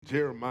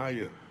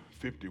Jeremiah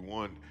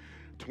 51,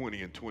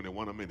 20 and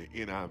 21. I'm in the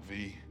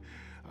NIV.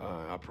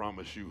 I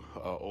promise you,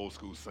 old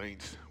school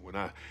saints, when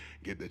I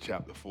get to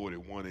chapter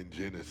 41 in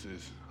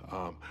Genesis,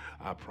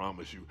 I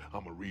promise you,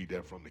 I'm going to read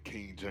that from the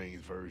King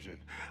James Version.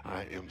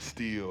 I am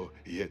still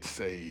yet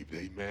saved.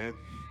 Amen.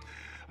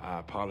 I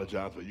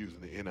apologize for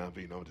using the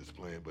NIV. No, I'm just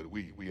playing, but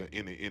we are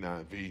in the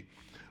NIV.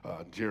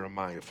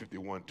 Jeremiah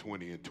 51,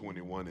 20 and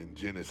 21, and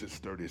Genesis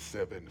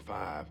 37,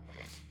 5.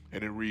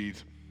 And it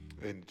reads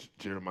in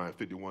Jeremiah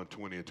 51,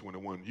 20 and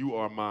 21, you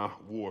are my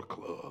war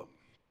club,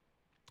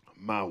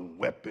 my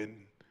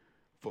weapon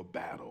for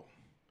battle.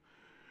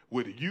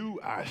 With you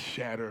I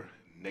shatter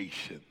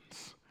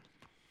nations.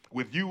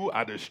 With you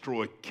I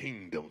destroy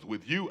kingdoms.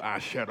 With you I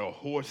shatter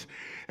horse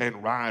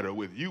and rider.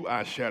 With you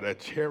I shatter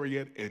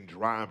chariot and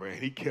driver. And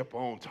he kept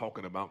on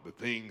talking about the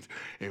things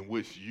in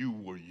which you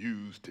were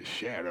used to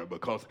shatter,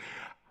 because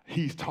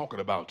he's talking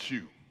about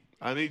you.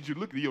 I need you to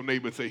look at your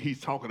neighbor and say,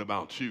 he's talking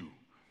about you.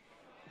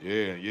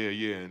 Yeah.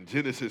 And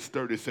Genesis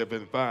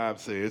 37:5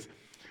 says,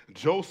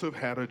 Joseph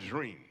had a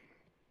dream.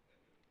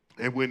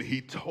 And when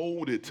he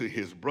told it to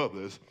his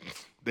brothers,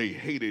 they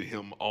hated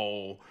him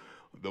all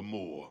the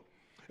more.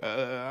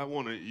 I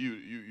want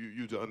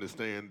you to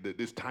understand that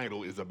this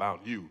title is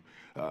about you.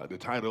 The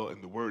title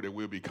and the word that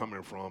we'll be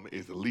coming from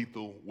is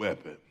lethal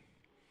weapon.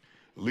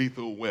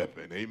 Lethal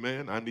weapon.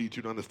 Amen. I need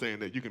you to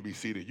understand that you can be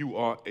seated. You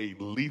are a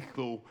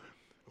lethal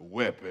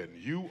weapon.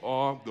 You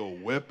are the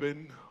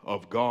weapon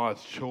of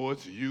God's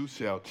choice. You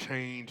shall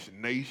change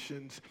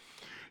nations.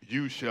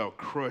 You shall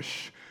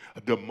crush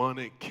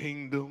demonic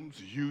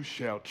kingdoms. You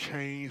shall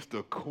change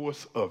the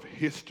course of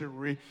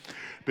history,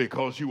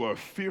 because you are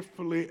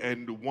fearfully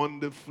and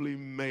wonderfully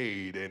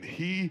made. And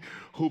he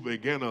who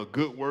began a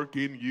good work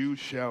in you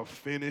shall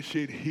finish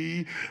it.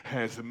 He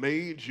has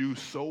made you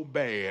so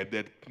bad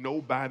that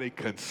nobody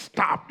can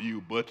stop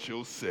you but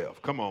yourself.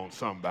 Come on,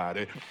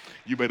 somebody.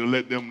 You better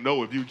let them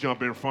know, if you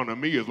jump in front of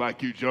me, it's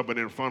like you jumping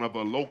in front of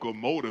a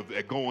locomotive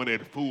that going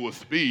at full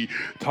speed.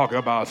 Talk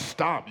about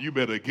stop. You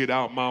better get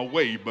out my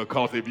way,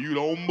 because if you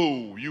don't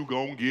move, you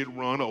gonna get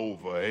run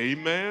over.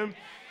 Amen.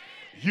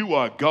 You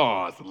are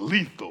God's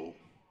lethal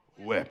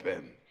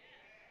weapon.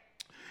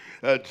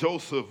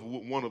 Joseph,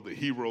 one of the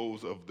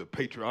heroes of the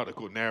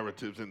patriarchal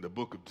narratives in the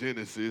book of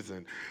Genesis,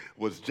 and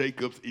was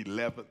Jacob's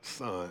 11th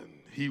son.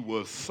 He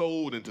was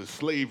sold into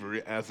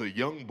slavery as a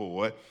young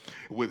boy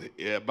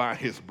by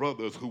his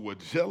brothers, who were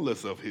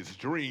jealous of his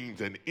dreams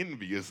and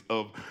envious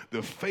of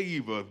the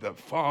favor that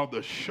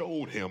father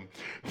showed him.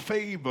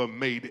 Favor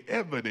made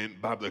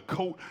evident by the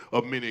coat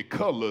of many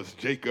colors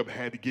Jacob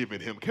had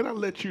given him. Can I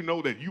let you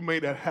know that you may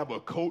not have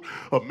a coat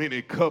of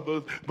many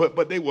colors,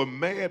 but they were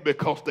mad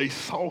because they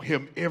saw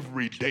him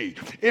every day.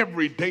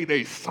 Every day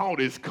they saw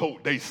this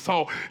coat, they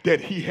saw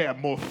that he had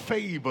more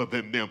favor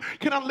than them.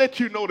 Can I let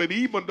you know that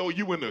even though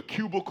you in a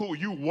cubicle,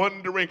 you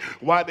wondering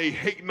why they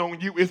hating on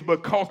you, it's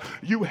because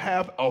you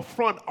have a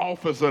front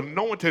office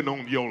anointing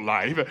on your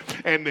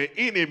life, and the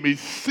enemy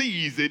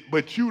sees it,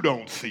 but you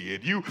don't see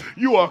it.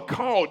 You are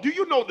called. Do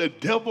you know the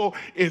devil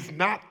is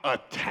not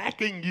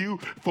attacking you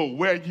for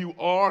where you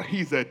are?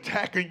 He's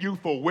attacking you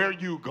for where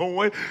you're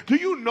going. Do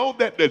you know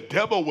that the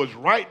devil was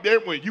right there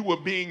when you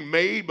were being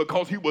made,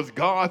 because he was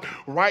God's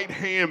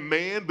right-hand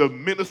man, the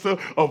minister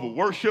of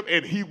worship,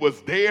 and he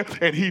was there,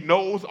 and he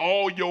knows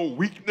all your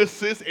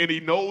weaknesses, and he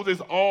knows it's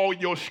all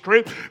your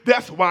strength.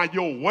 That's why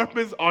your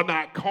weapons are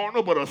not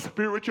carnal, but are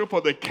spiritual,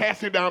 for the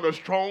casting down of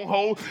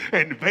strongholds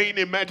and vain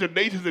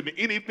imaginations and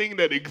anything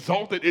that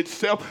exalted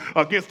itself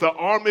against the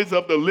armies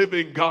of the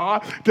living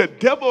God. The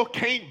devil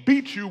can't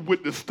beat you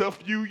with the stuff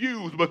you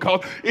use,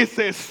 because it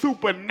says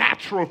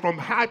supernatural from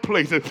high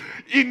places.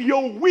 In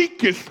your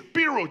weakest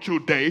spiritual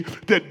day,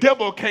 the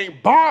devil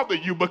can't bother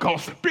you,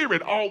 because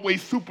spirit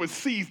always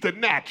supersedes the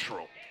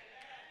natural.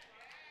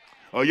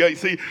 Oh, yeah,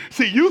 see,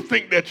 you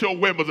think that your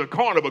weapons are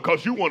carnal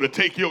because you want to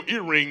take your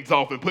earrings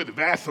off and put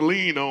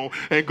Vaseline on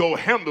and go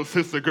handle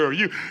sister girl.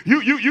 You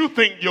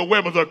think your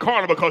weapons are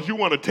carnal because you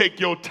want to take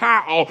your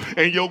tie off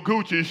and your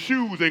Gucci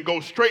shoes and go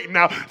straighten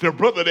out the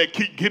brother that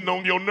keep getting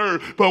on your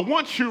nerve. But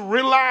once you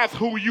realize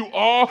who you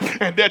are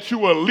and that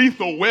you are a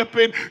lethal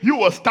weapon, you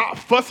will stop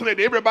fussing at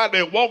everybody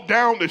that walk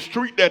down the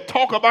street that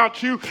talk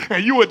about you,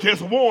 and you will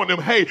just warn them,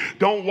 hey,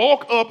 don't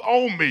walk up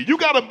on me. You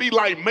got to be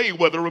like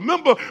Mayweather.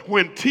 Remember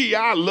when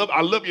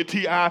I love you,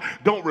 T.I.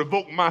 Don't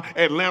revoke my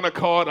Atlanta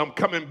card. I'm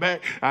coming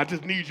back. I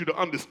just need you to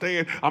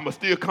understand I'm going to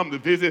still come to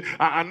visit.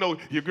 I know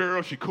your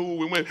girl, she cool.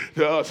 We went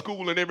to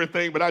school and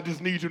everything, but I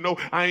just need you to know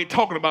I ain't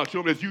talking about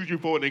you. I'm just using you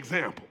for an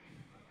example.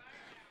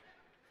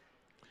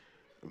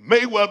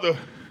 Mayweather,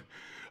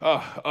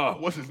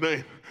 what's his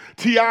name?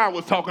 T.I.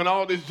 was talking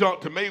all this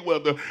junk to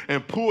Mayweather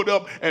and pulled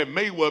up at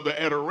Mayweather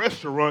at a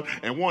restaurant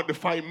and wanted to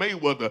fight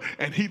Mayweather.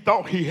 And he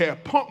thought he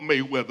had punked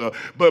Mayweather.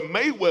 But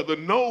Mayweather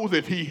knows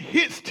if he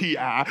hits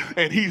T.I.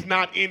 and he's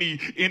not any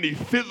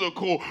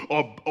physical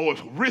or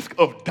risk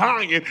of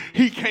dying,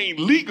 he can't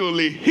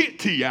legally hit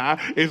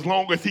T.I. as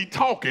long as he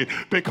talking,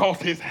 because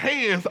his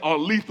hands are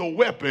lethal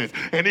weapons.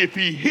 And if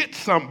he hits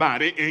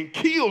somebody and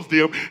kills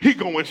them, he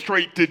going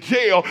straight to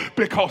jail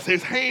because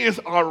his hands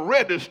are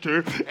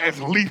registered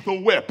as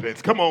lethal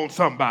weapons. Come on,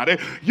 somebody.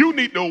 You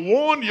need to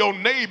warn your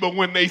neighbor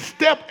when they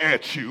step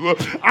at you,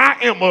 I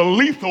am a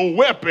lethal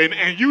weapon,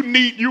 and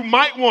you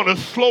might want to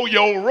slow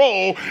your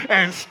roll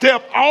and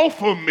step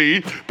off of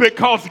me,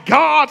 because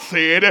God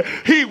said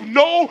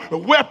no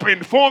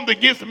weapon formed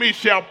against me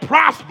shall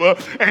prosper,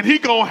 and he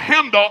gonna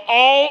handle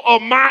all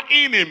of my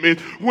enemies.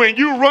 When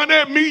you run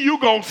at me, you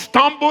gonna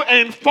stumble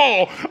and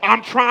fall.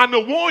 I'm trying to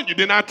warn you.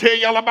 Didn't I tell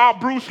y'all about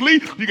Bruce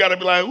Lee? You gotta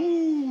be like,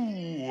 ooh.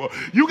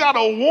 You got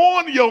to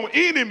warn your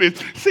enemies.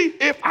 See,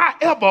 if I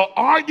ever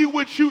argue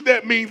with you,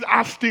 that means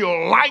I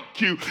still like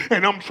you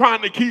and I'm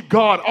trying to keep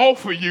God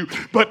off of you.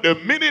 But the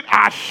minute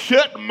I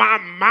shut my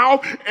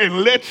mouth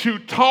and let you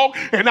talk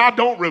and I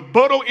don't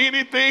rebuttal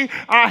anything,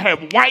 I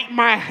have wiped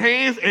my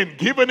hands and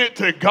given it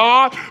to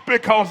God,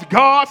 because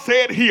God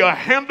said he'll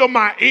handle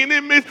my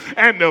enemies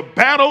and the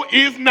battle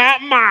is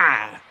not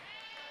mine.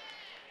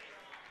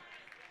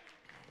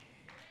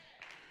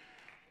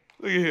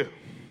 Look at here.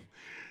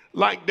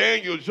 Like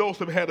Daniel,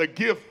 Joseph had a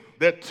gift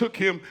that took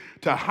him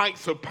to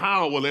heights of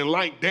power. And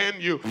like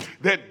Daniel,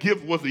 that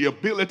gift was the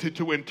ability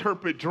to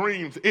interpret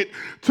dreams. It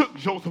took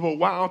Joseph a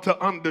while to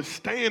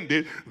understand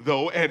it,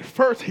 though. At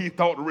first, he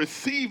thought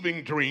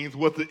receiving dreams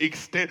was the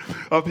extent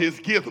of his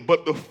gift.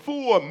 But the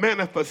full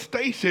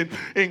manifestation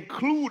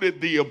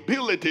included the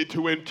ability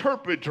to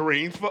interpret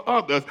dreams for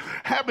others.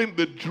 Having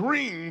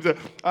dreams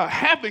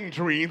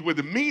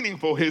with meaning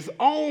for his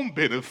own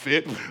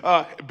benefit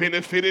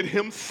benefited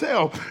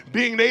himself.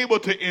 Being able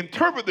to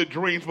interpret the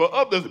dreams for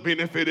others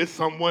benefited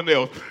someone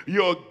else.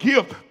 Your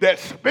gift, that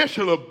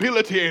special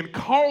ability and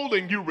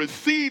calling you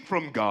received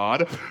from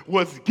God,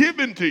 was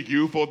given to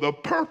you for the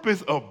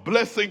purpose of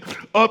blessing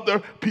other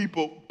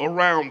people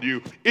around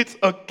you. It's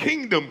a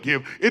kingdom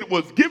gift. It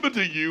was given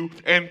to you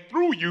and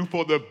through you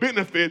for the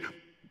benefit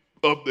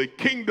of the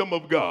kingdom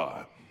of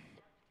God.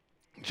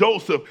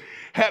 Joseph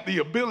had the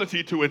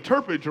ability to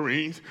interpret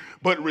dreams,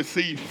 but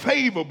received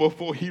favor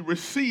before he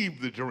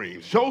received the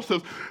dreams.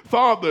 Joseph's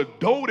father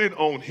doted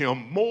on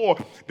him more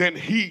than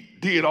he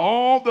did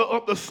all the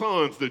other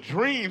sons. The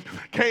dreams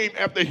came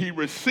after he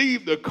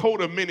received the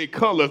coat of many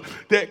colors.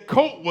 That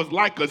coat was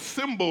like a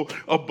symbol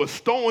of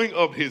bestowing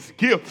of his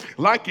gift,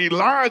 like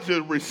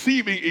Elijah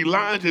receiving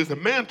Elijah's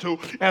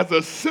mantle as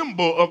a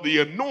symbol of the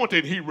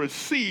anointing he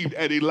received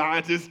at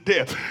Elijah's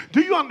death.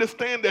 Do you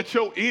understand that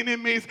your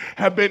enemies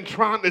have been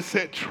trying to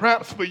set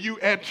traps for you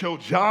at your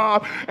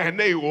job, and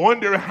they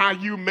wonder how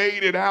you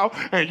made it out,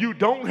 and you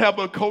don't have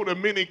a coat of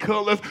many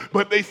colors,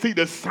 but they see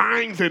the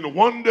signs and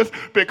wonders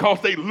because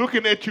they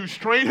looking at you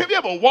strange? Have you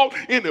ever walked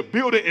in a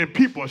building and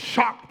people are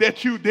shocked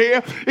that you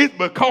there? It's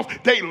because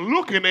they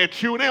looking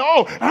at you and they,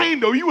 oh, I didn't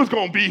know you was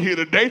going to be here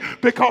today,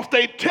 because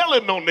they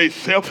telling on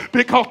themselves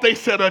because they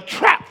set a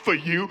trap for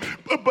you.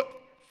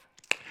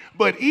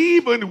 But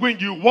even when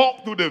you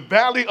walk through the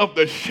valley of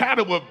the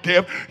shadow of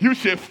death, you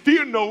should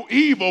fear no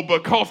evil,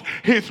 because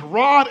his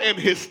rod and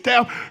his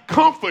staff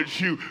comforts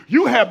you.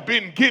 You have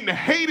been getting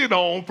hated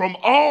on from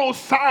all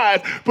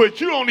sides, but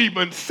you don't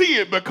even see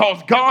it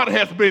because God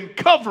has been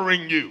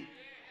covering you.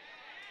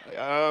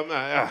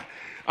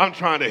 I'm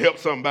trying to help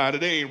somebody.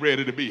 They ain't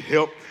ready to be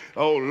helped.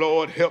 Oh,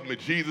 Lord, help me,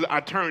 Jesus. I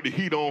turned the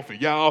heat on for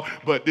y'all,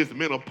 but this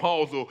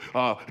menopausal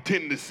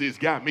tendencies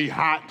got me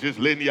hot, just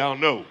letting y'all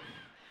know.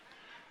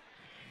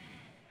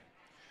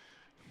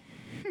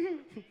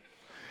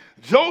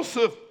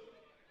 Joseph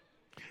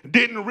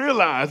didn't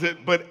realize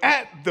it, but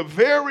at the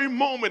very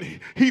moment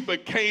he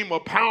became a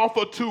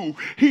powerful tool,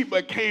 he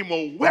became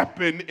a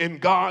weapon in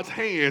God's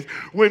hands.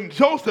 When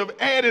Joseph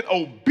added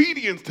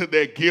obedience to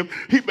that gift,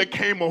 he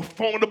became a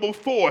formidable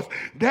force.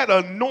 That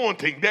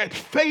anointing, that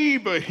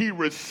favor he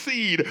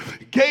received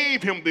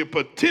gave him the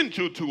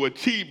potential to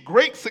achieve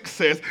great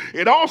success.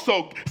 It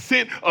also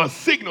sent a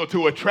signal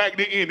to attract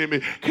the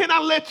enemy. Can I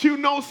let you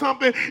know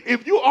something?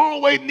 If you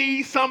always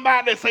need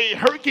somebody to say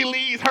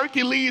Hercules,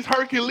 Hercules,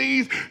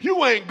 Hercules,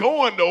 you ain't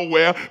going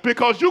nowhere,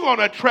 because you're going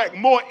to attract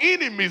more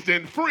enemies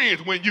than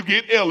friends when you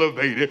get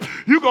elevated.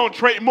 You're going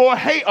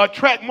to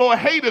attract more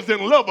haters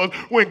than lovers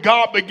when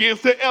God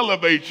begins to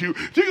elevate you.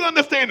 Do you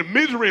understand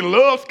misery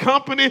loves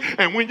company?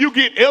 And when you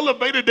get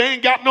elevated, they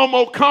ain't got no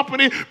more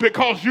company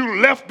because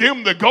you left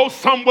them to go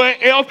somewhere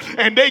else,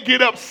 and they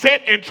get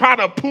upset and try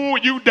to pull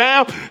you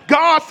down.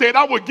 God said,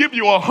 I will give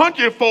you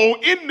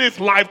 100-fold in this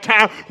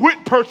lifetime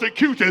with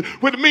persecution,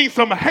 which means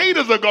some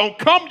haters are going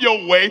to come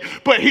your way,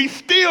 but he's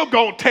still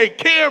going to take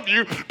care of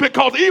you,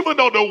 because even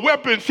though the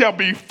weapon shall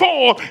be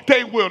formed,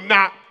 they will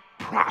not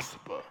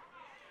prosper.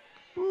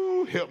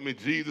 Ooh, help me,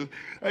 Jesus.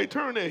 Hey,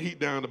 turn that heat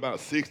down to about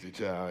 60,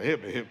 child.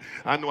 Help me, help me.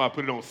 I know I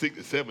put it on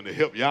 67 to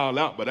help y'all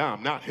out, but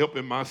I'm not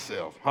helping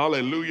myself.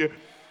 Hallelujah.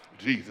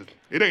 Jesus.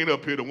 It ain't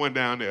up here, the one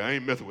down there. I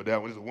ain't messing with that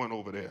one. There's the one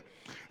over there.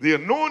 The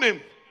anointing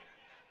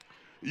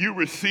you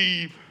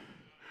receive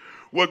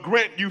will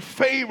grant you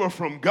favor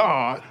from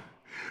God,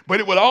 but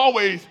it will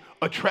always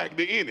attract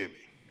the enemy.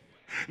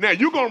 Now,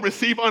 you're going to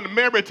receive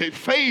unmerited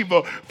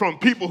favor from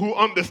people who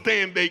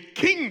understand their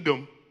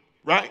kingdom,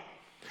 right?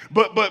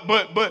 But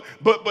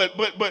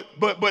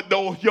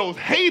those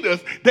haters,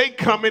 they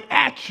coming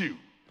at you.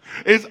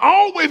 It's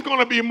always going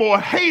to be more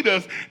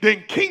haters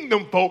than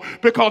kingdom folk,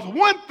 because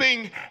one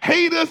thing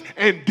haters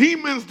and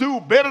demons do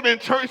better than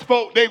church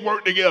folk, they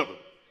work together.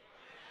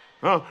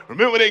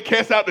 Remember they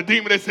cast out the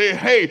demon, they said,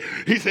 hey,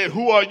 he said,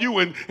 who are you?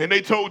 And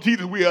they told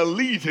Jesus, we are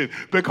legion,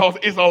 because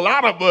it's a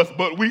lot of us,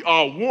 but we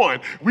are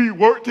one. We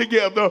work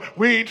together.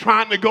 We ain't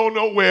trying to go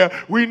nowhere.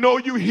 We know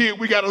you here.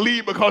 We got to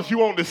leave because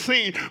you on the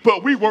scene,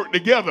 but we work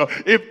together.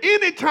 If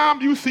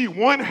anytime you see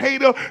one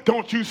hater,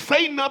 don't you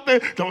say nothing.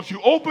 Don't you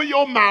open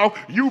your mouth.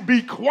 You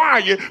be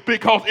quiet,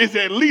 because it's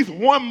at least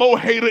one more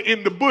hater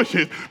in the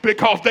bushes,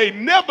 because they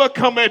never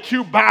come at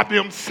you by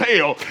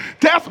themselves.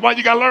 That's why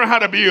you got to learn how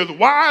to be as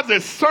wise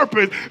as serpents,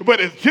 but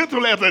as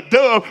gentle as a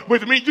dove,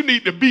 which means you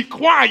need to be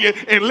quiet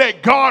and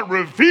let God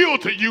reveal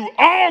to you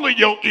all of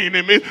your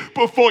enemies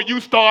before you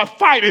start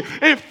fighting.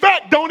 In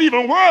fact, don't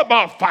even worry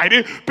about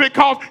fighting,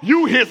 because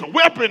you his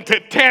weapon to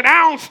tear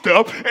down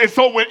stuff. And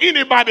so when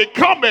anybody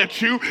come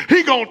at you,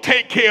 he gonna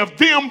take care of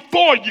them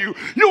for you.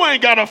 You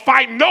ain't gotta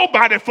fight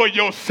nobody for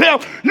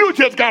yourself. You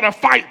just gotta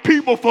fight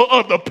people for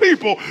other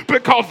people,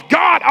 because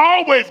God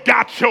always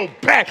got your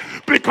back,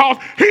 because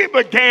he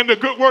began the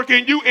good work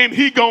in you and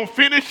he gonna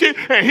finish it,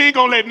 and he ain't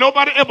gonna let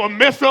nobody ever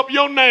mess up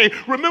your name.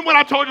 Remember what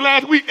I told you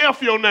last week?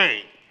 F your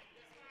name.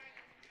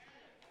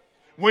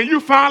 When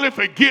you finally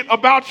forget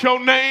about your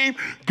name,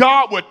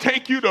 God will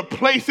take you to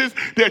places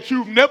that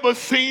you've never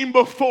seen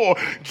before.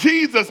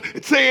 Jesus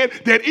said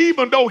that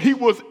even though he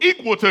was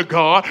equal to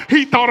God,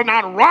 he thought it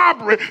not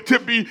robbery to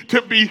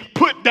be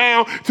put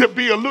down, to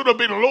be a little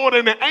bit lower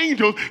than the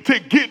angels, to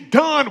get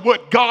done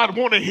what God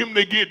wanted him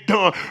to get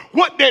done.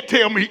 What that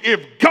tell me?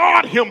 If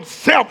God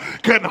himself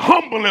can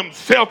humble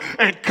himself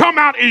and come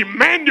out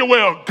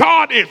Emmanuel,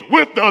 God is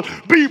with us,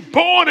 be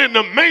born in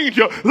the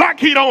manger like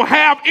he don't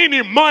have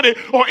any money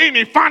or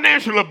any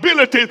financial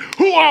abilities,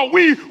 who are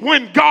we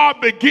when God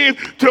begins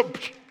to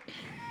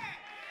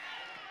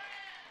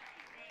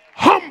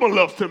humble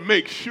us to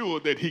make sure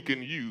that he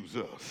can use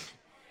us?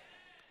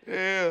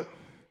 Yeah.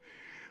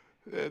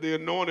 The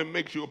anointing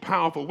makes you a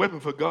powerful weapon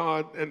for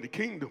God and the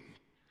kingdom.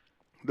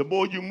 The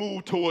more you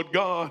move toward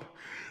God,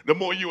 the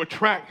more you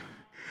attract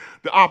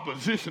the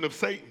opposition of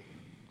Satan.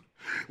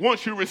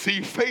 Once you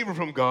receive favor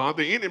from God,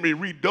 the enemy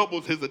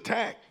redoubles his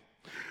attack.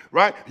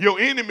 Right? Your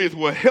enemies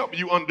will help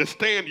you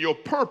understand your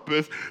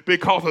purpose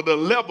because of the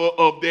level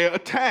of their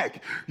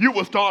attack. You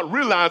will start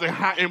realizing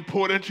how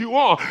important you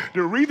are.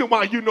 The reason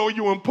why you know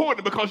you're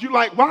important, because you're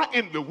like, why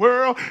in the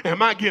world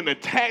am I getting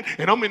attacked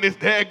and I'm in this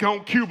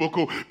daggone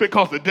cubicle?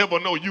 Because the devil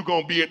knows you're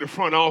going to be at the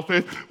front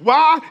office.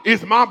 Why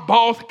is my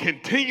boss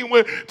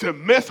continuing to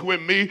mess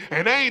with me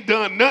and I ain't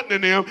done nothing to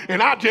them,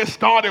 and I just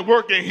started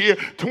working here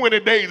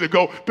 20 days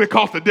ago?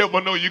 Because the devil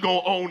knows you're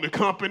going to own the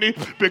company,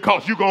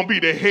 because you're going to be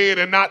the head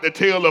and not the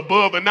tail,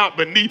 above and not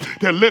beneath,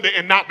 the lender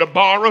and not the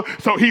borrower.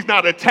 So he's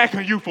not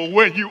attacking you for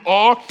where you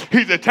are.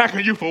 He's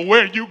attacking you for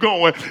where you're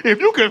going. If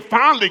you can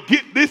finally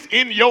get this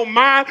in your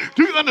mind,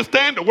 do you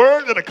understand the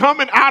words that are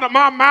coming out of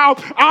my mouth?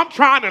 I'm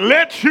trying to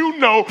let you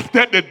know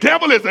that the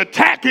devil is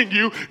attacking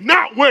you,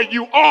 not where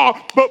you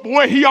are, but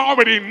where he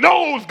already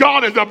knows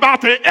God is about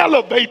to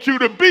elevate you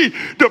to be.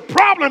 The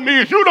problem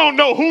is you don't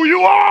know who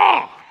you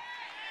are.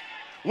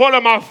 One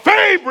of my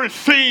favorite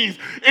scenes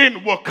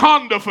in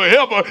Wakanda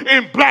Forever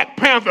in Black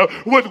Panther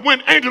was when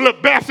Angela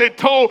Bassett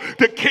told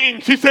the king,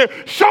 she said,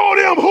 show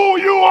them who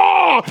you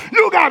are.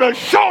 You got to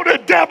show the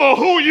devil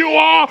who you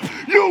are.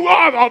 You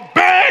are a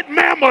bad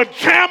mamma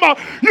jamma.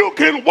 You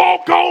can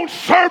walk on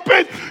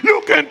serpents.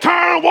 You can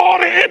turn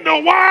water into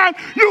wine.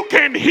 You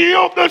can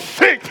heal the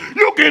sick.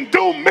 You can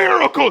do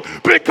miracles,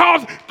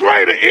 because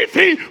greater is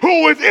he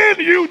who is in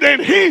you than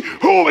he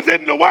who is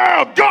in the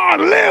world.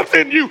 God lives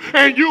in you,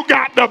 and you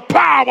got the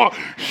power.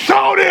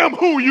 Show them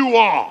who you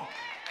are.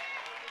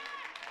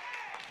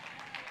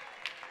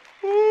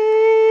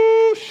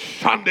 Ooh,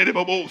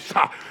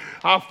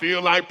 I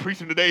feel like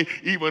preaching today,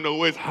 even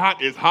though it's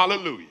hot, it's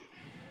hallelujah.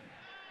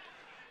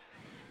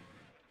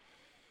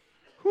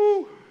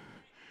 Whew.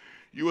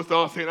 You will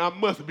start saying, I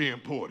must be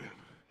important.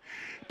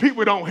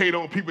 People don't hate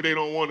on people they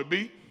don't want to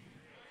be.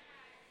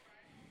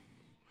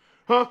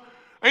 Huh?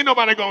 Ain't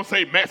nobody going to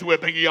say Maxwell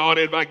think he all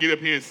that if I get up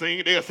here and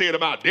sing. They'll say it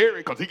about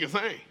Derek because he can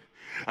sing.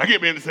 I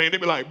get me in the same, they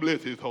be like,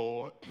 bless his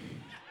heart.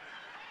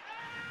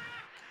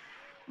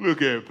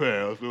 Look at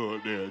Pastor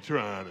up there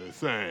trying to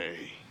sing.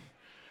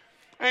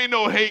 Ain't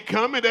no hate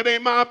coming. That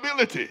ain't my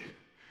ability.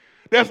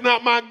 That's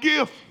not my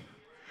gift.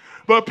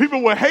 But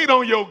people will hate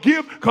on your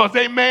gift because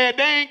they mad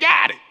they ain't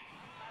got it.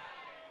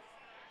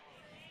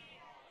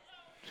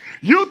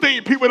 You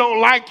think people don't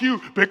like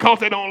you because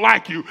they don't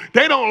like you.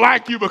 They don't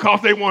like you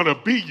because they want to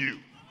be you.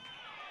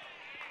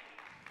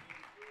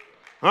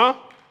 Huh?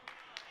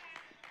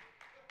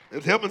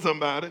 It's helping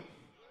somebody.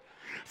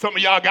 Some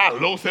of y'all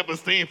got low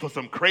self-esteem for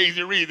some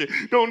crazy reason.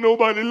 Don't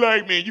nobody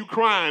like me, and you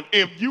crying.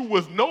 If you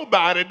was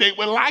nobody, they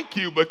would like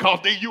you because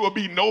you would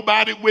be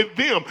nobody with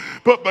them.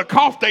 But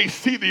because they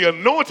see the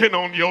anointing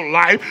on your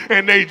life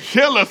and they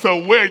jealous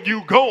of where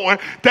you going,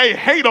 they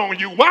hate on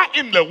you. Why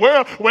in the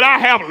world would I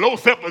have low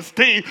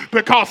self-esteem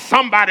because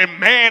somebody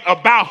mad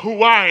about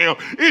who I am?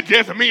 It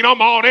just means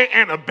I'm all there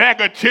and a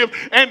bag of chips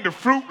and the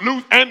Fruit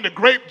Loops and the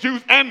grape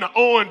juice and the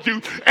orange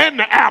juice and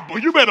the apple.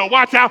 You better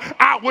watch out.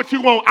 What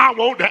you want? I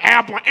want the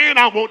apple and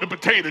I want the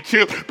potato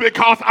chips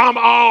because I'm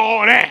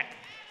all that.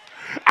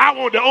 I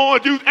want the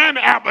orange juice and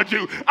the apple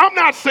juice. I'm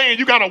not saying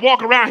you got to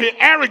walk around here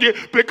arrogant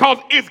because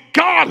it's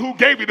God who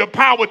gave you the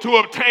power to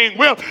obtain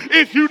wealth.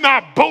 It's you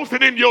not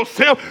boasting in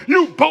yourself.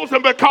 You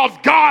boasting because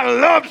God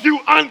loves you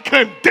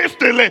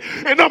unconditionally.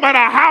 And no matter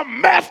how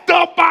messed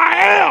up I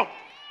am,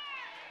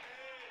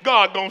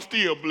 God gonna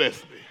still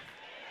bless me.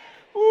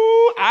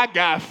 Ooh, I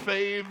got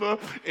favor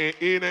and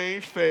it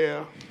ain't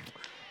fair.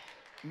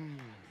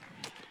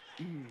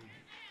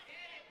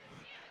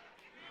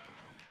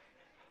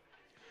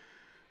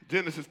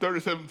 Genesis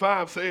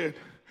 37:5 said,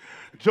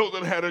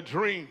 Joseph had a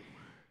dream.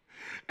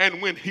 And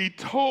when he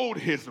told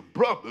his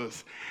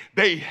brothers,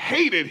 they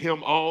hated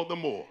him all the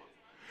more.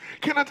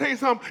 Can I tell you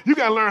something? You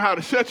got to learn how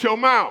to shut your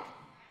mouth.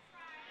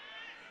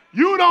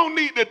 You don't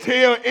need to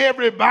tell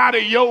everybody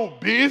your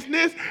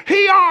business.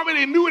 He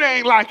already knew they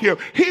ain't like him.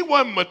 He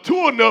wasn't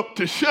mature enough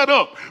to shut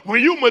up.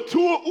 When you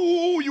mature,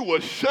 ooh, you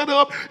will shut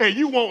up and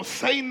you won't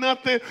say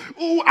nothing.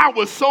 Ooh, I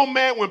was so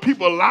mad when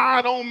people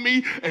lied on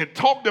me and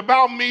talked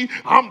about me.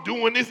 I'm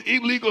doing this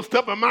illegal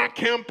stuff in my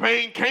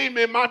campaign, came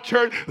in my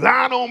church,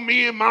 lied on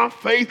me in my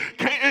face,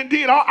 and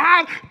did all.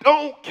 I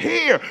don't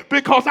care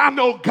because I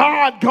know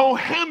God gonna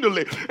handle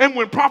it. And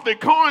when Prophet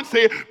Karn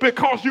said,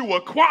 because you were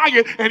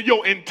quiet and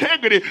your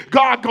integrity,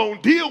 God gonna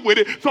deal with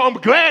it. So I'm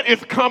glad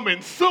it's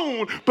coming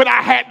soon, but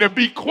I had to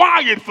be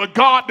quiet for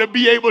God to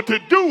be able to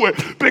do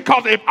it.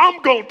 Because if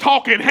I'm gonna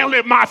talk and handle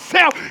it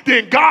myself,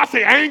 then God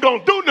say I ain't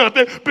gonna do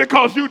nothing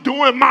because you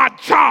doing my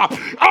job.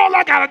 All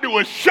I gotta do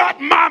is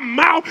shut my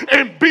mouth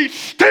and be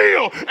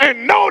still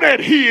and know that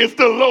He is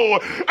the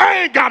Lord.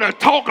 I ain't gotta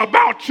talk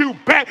about you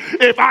back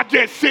if I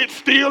just sit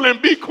still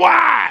and be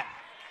quiet.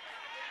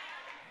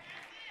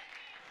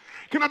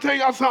 Can I tell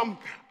y'all something?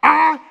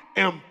 I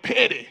am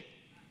petty.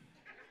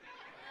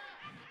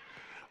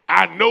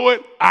 I know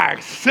it. I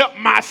accept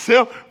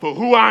myself for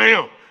who I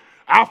am.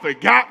 I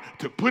forgot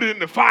to put it in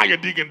the fire,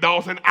 Deacon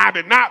Dawson. I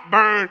did not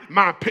burn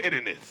my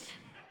pettiness.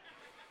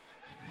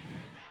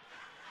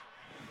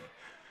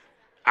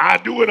 I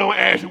do it on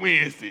Ash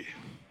Wednesday.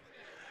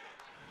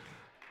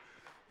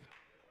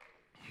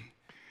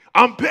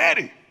 I'm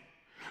petty.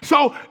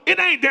 So it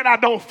ain't that I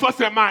don't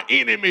fuss at my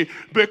enemy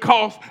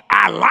because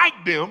I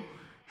like them.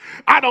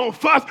 I don't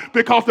fuss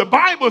because the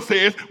Bible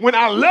says when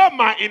I love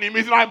my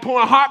enemies, it's like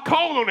pouring hot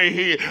coal on their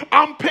head.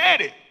 I'm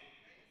petty.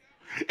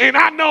 And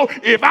I know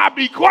if I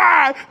be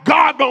quiet,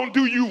 God gonna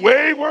do you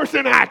way worse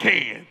than I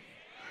can.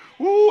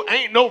 Ooh,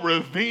 ain't no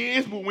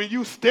revenge, but when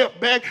you step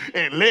back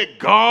and let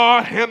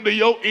God handle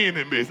your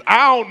enemies.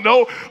 I don't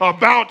know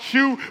about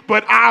you,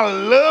 but I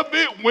love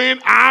it when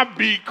I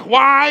be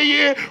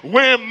quiet,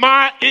 when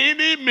my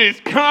enemies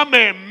come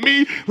at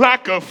me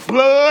like a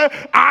flood.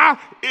 I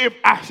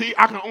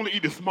can only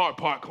eat the smart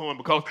popcorn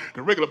because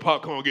the regular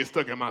popcorn gets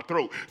stuck in my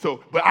throat.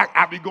 But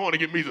I be going to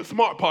get me the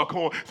smart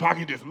popcorn so I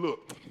can just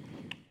look.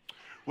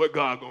 What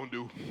God gonna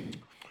do?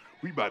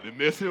 We about to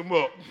mess him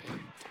up.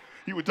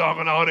 He was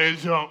talking all that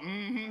junk.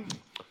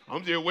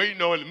 I'm just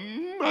waiting on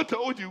it. I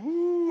told you.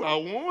 Ooh, I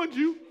warned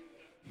you.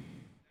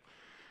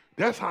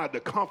 That's how the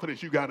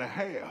confidence you got to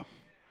have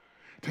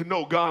to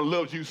know God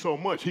loves you so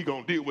much, He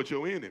going to deal with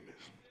your enemies.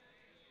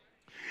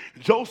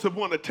 Joseph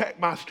wasn't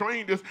attacked by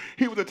strangers.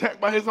 He was attacked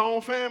by his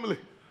own family.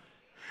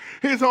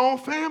 His own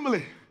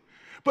family.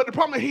 But the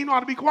problem is he know how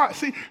to be quiet.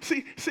 See,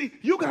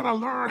 you got to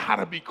learn how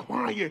to be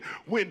quiet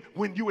when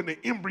you're in the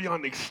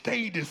embryonic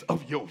stages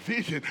of your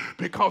vision,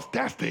 because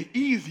that's the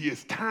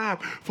easiest time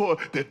for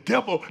the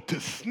devil to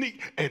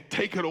sneak and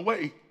take it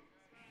away.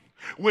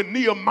 When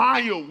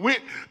Nehemiah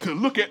went to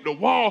look at the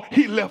wall,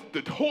 he left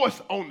the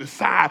horse on the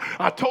side.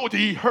 I told you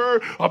he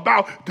heard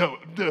about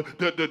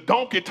the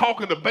donkey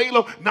talking to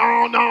Balaam.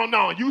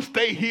 No, you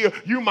stay here.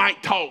 You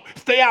might talk.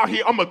 Stay out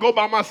here. I'm going to go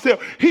by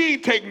myself. He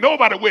ain't take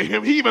nobody with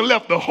him. He even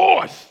left the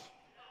horse.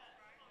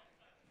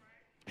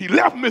 He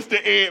left Mr.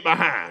 Ed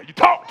behind. You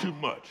talk too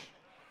much.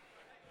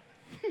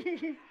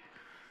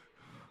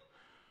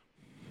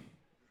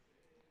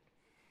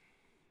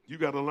 You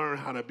got to learn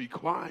how to be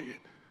quiet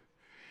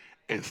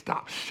and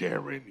stop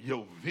sharing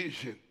your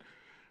vision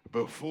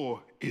before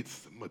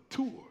it's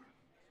mature.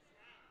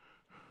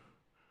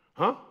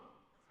 Huh?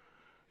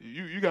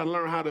 You got to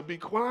learn how to be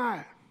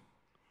quiet.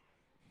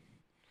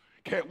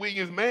 Cat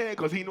Williams mad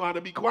because he know how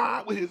to be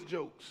quiet with his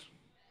jokes.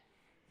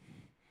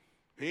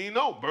 He ain't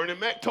know. Bernie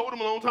Mac told him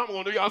a long time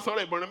ago. Y'all saw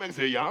that. Bernie Mac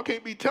said, y'all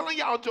can't be telling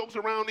y'all jokes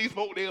around these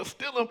folks. They'll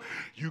steal them.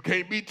 You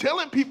can't be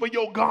telling people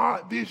your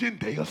God vision.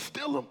 They'll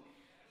steal them.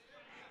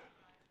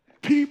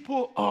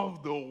 People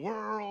of the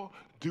world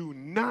do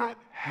not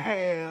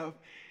have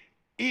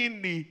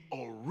any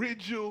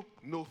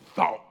original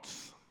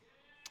thoughts.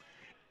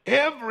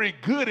 Every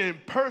good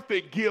and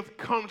perfect gift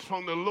comes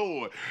from the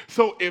Lord.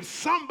 So if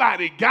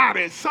somebody got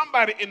it,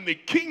 somebody in the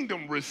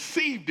kingdom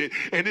received it.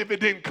 And if it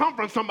didn't come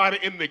from somebody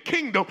in the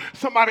kingdom,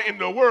 somebody in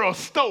the world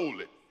stole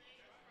it.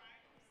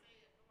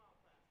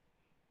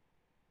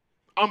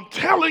 I'm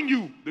telling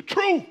you the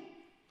truth.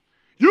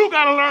 You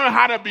got to learn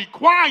how to be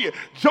quiet.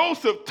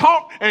 Joseph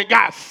talked and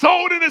got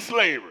sold into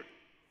slavery.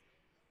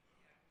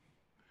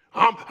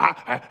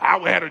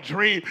 I had a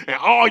dream and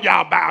all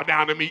y'all bow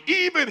down to me.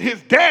 Even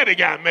his daddy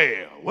got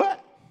mad.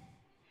 What?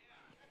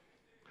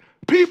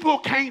 People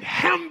can't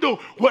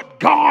handle what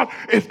God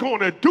is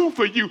going to do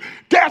for you.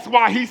 That's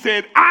why he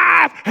said,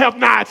 eyes have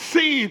not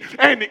seen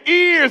and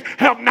ears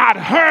have not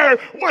heard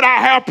what I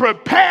have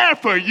prepared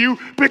for you,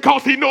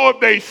 because he know if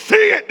they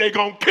see it, they're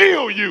going to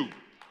kill you.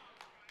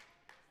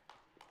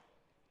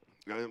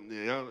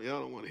 Y'all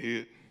don't want to hear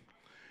it.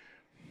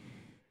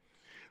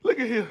 Look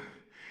at here.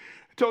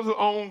 Joseph's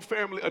own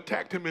family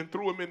attacked him and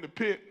threw him in the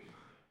pit.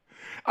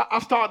 I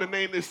started to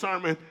name this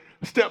sermon,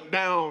 Step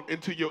Down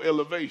into Your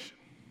Elevation.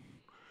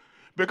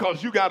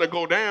 Because you got to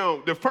go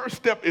down. The first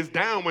step is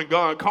down when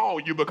God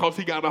called you, because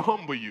he got to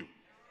humble you.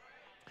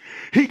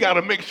 He got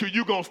to make sure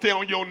you're going to stay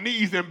on your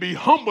knees and be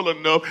humble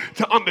enough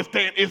to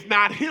understand it's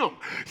not him.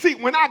 See,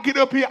 when I get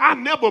up here, I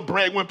never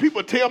brag. When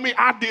people tell me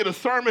I did a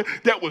sermon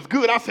that was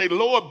good, I say,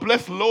 Lord,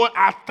 bless the Lord.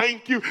 I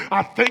thank you.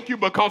 I thank you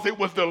because it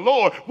was the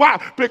Lord.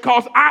 Why?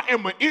 Because I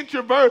am an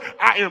introvert.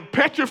 I am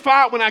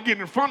petrified when I get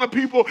in front of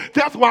people.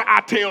 That's why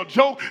I tell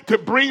jokes to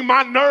bring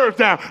my nerves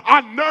down.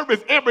 I'm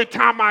nervous every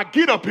time I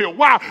get up here.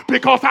 Why?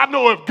 Because I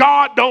know if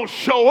God don't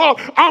show up,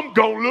 I'm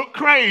going to look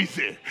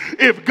crazy.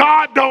 If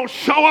God don't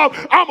show up,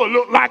 I'm going to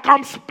look like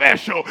I'm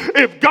special.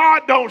 If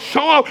God don't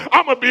show up,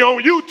 I'm going to be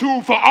on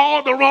YouTube for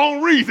all the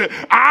wrong reasons.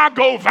 I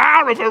go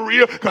viral for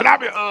real because I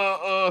be,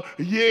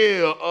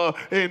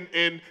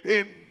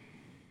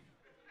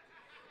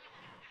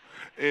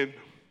 and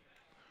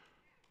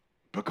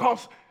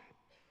because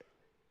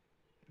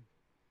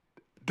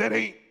that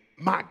ain't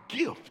my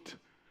gift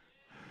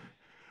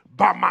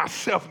by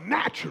myself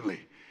naturally.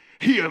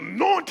 He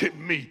anointed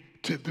me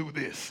to do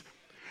this.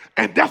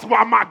 And that's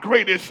why my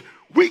greatest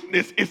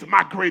weakness is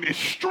my greatest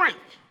strength.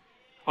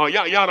 Oh,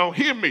 y'all don't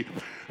hear me.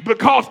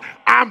 Because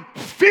I'm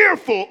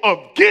fearful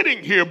of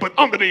getting here, but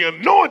under the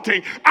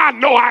anointing, I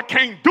know I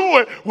can't do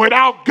it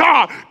without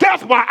God.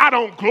 That's why I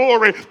don't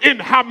glory in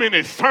how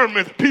many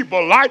sermons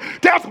people like.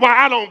 That's why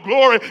I don't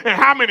glory in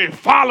how many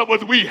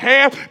followers we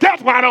have.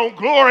 That's why I don't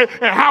glory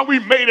in how we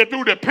made it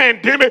through the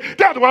pandemic.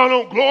 That's why I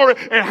don't glory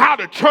in how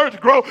the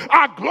church grows.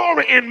 I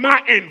glory in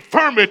my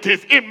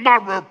infirmities, in my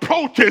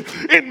reproaches,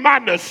 in my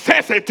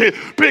necessities.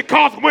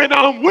 Because when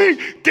I'm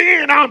weak,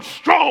 then I'm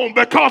strong.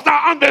 Because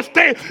I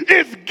understand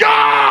it's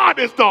God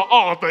is the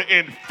author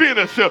and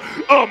finisher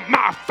of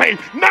my faith,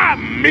 not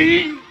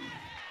me.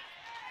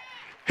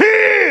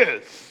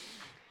 His.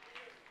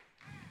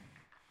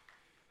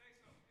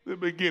 The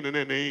beginning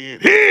and the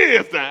end. He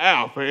is the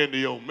Alpha and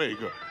the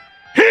Omega.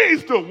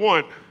 He's the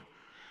one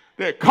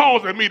that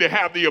causes me to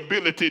have the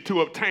ability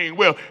to obtain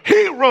wealth.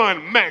 He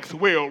run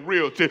Maxwell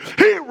Realty.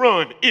 He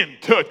run In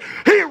Touch.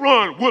 He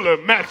run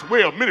Willard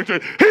Maxwell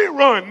Ministry. He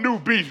run New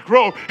Beach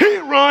Grove. He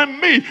run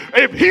me.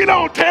 If he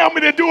don't tell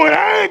me to do it,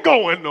 I ain't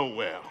going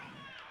nowhere.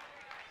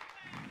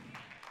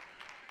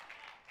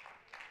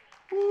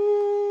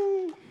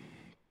 Woo.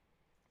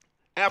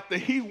 After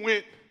he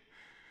went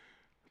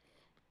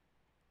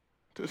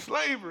to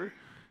slavery,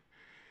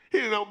 he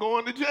ended up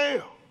going to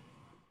jail.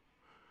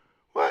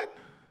 What?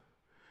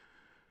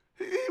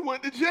 He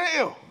went to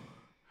jail.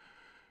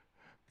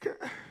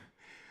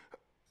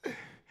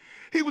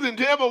 He was in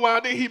jail for a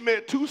while. Then he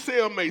met two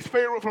cellmates,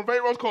 from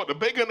Pharaoh's court, the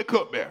baker and the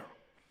cupbearer.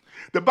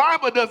 The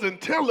Bible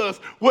doesn't tell us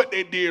what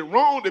they did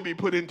wrong to be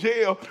put in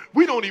jail.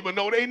 We don't even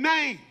know their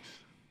names.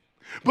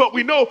 But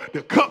we know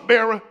the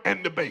cupbearer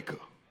and the baker.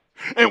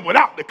 And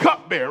without the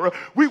cupbearer,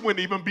 we wouldn't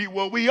even be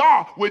where we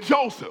are with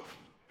Joseph.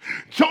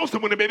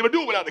 Joseph wouldn't have been able to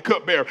do it without the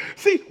cupbearer.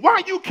 See,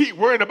 why you keep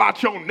worrying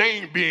about your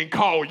name being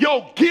called?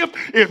 Your gift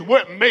is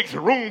what makes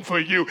room for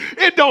you.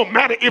 It don't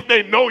matter if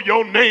they know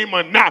your name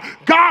or not.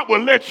 God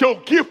will let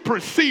your gift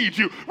precede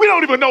you. We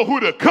don't even know who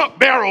the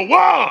cupbearer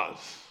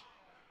was.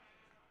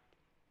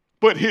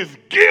 But his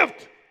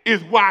gift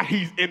is why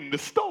he's in the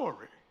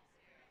story.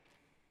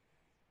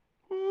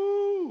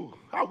 Ooh,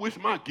 I wish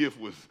my gift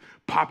was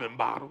popping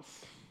bottles.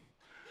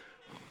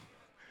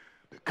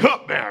 The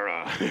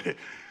cupbearer.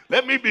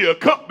 Let me be a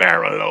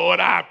cupbearer, Lord.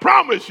 I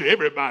promise you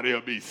everybody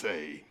will be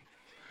saved.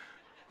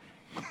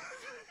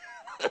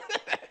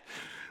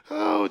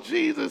 Oh,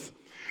 Jesus.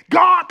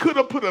 God could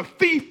have put a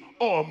thief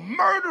or a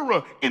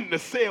murderer in the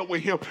cell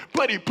with him,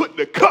 but he put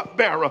the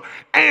cupbearer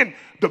and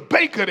the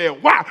baker there.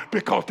 Why?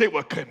 Because they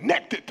were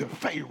connected to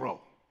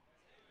Pharaoh.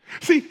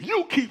 See,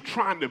 you keep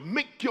trying to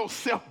make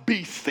yourself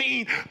be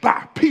seen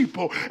by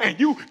people, and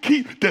you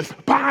keep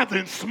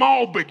despising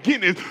small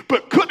beginnings,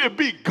 but could it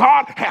be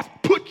God has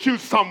put you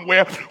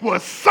somewhere where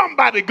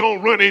somebody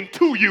gonna run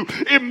into you?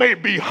 It may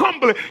be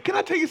humbling. Can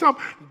I tell you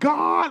something?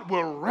 God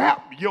will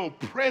wrap your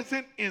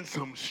present in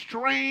some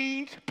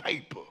strange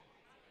paper.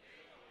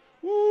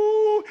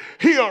 Ooh,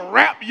 he'll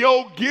wrap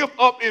your gift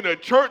up in a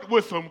church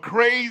with some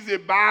crazy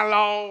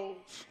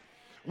bylaws,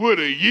 with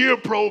a year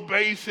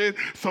probation,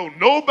 so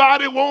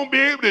nobody won't be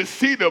able to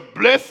see the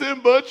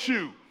blessing but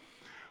you.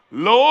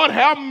 Lord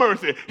have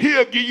mercy.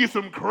 He'll give you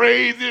some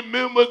crazy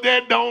members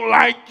that don't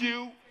like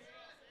you.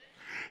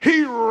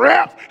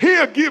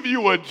 He'll give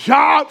you a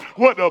job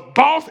where the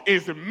boss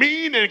is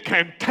mean and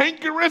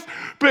cantankerous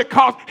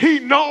because he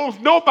knows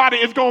nobody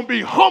is going to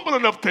be humble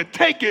enough to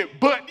take it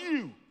but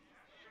you.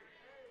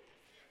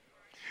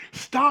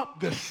 Stop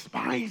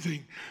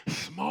despising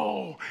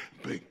small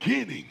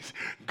beginnings.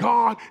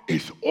 God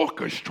is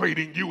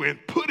orchestrating you and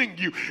putting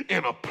you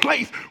in a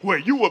place where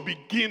you will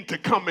begin to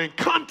come in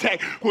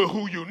contact with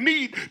who you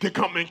need to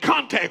come in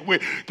contact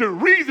with. The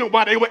reason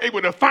why they were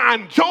able to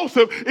find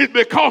Joseph is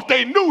because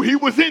they knew he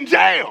was in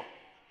jail.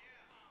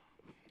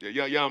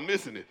 Y'all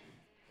missing it.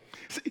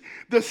 See,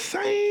 the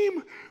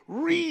same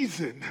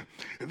reason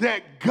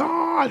that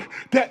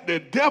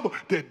the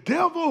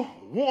devil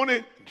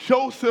wanted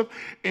Joseph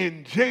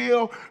in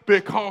jail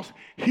because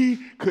he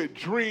could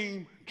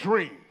dream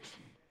dreams.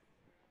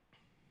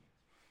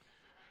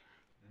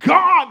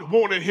 God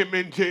wanted him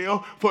in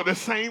jail for the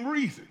same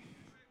reason.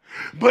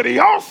 But he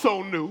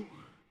also knew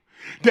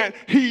that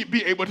he'd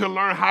be able to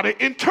learn how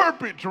to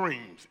interpret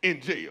dreams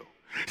in jail.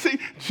 See,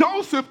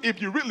 Joseph,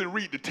 if you really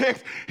read the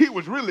text, he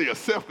was really a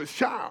selfish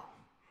child.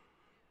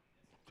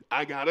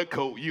 I got a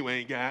coat you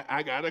ain't got.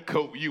 I got a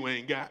coat you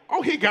ain't got.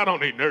 Oh, he got on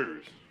their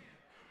nerves.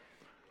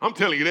 I'm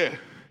telling you that.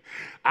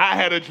 I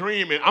had a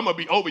dream and I'm going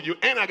to be over you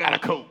and I got a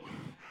coat.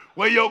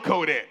 Where your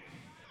coat at?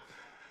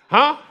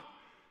 Huh?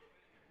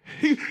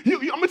 I'm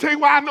going to tell you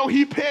why I know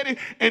he petty.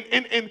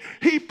 And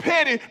he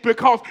petty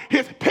because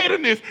his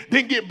pettiness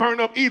didn't get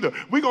burned up either.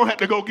 We're going to have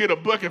to go get a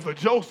bucket for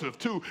Joseph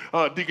too,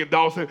 Deacon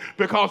Dawson,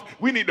 because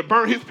we need to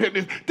burn his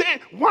pettiness. Then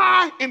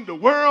why in the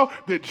world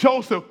did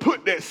Joseph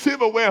put that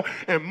silverware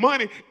and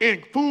money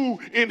and food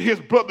in his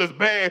brother's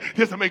bag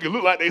just to make it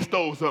look like they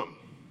stole something?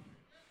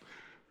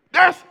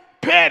 That's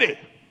petty.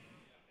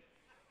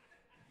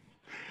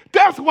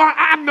 That's why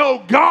I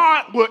know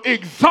God will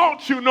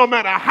exalt you no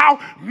matter how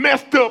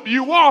messed up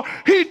you are.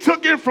 He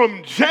took it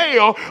from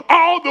jail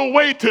all the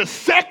way to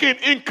second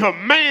in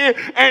command,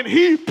 and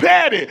he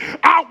petty.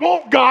 I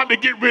want God to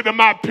get rid of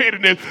my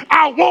pettiness.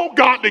 I want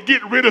God to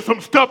get rid of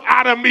some stuff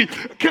out of me.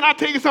 Can I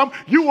tell you something?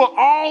 You will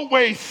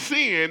always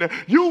sin.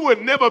 You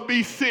will never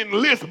be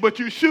sinless, but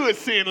you should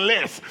sin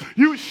less.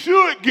 You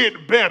should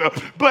get better.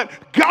 But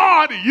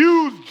God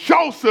used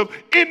Joseph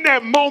in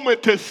that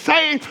moment to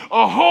save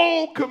a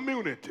whole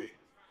community.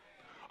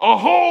 A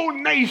whole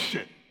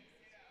nation.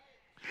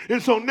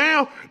 And so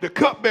now the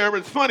cupbearer,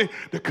 it's funny,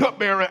 the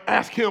cupbearer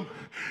asked him,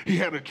 he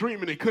had a dream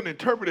and he couldn't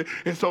interpret it.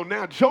 And so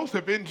now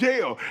Joseph in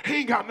jail, he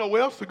ain't got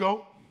nowhere else to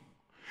go.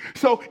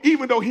 So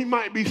even though he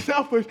might be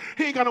selfish,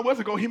 he ain't got nowhere else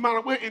to go. He might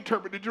as well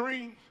interpret the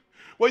dreams.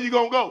 Where you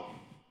gonna go?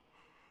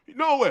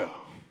 Nowhere.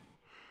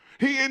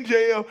 He in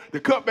jail. The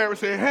cupbearer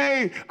said,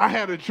 hey, I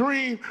had a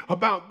dream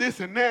about this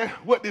and that.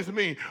 What does it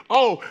mean?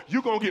 Oh,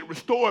 you're going to get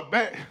restored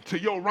back to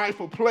your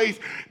rightful place.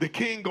 The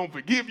king going to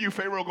forgive you.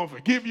 Pharaoh going to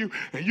forgive you.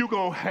 And you're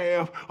going to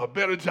have a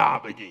better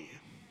job again.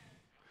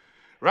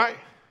 Right?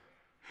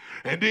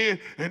 And then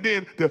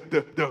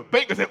the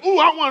baker said, ooh,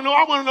 I want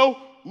to know.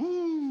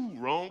 Ooh,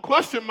 wrong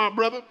question, my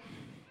brother.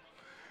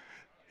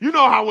 You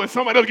know how when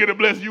somebody else get a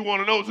blessing, you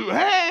want to know too.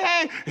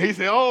 Hey. He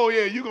said, oh,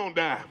 yeah, you're going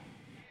to die.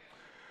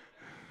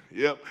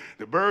 Yep,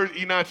 the bird's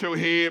eating out your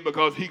head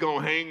because he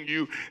gonna hang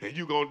you and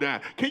you gonna die.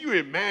 Can you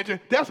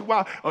imagine? That's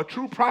why a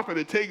true prophet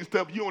will tell you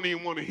stuff you don't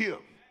even want to hear.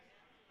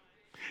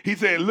 He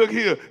said, look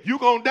here, you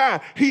gonna die.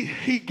 He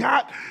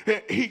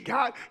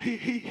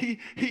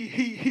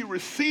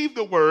received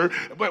the word,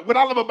 but what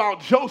I love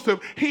about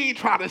Joseph, he ain't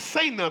try to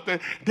say nothing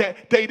that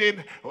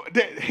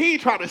he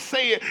ain't try to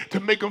say it to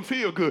make them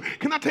feel good.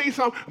 Can I tell you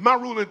something? My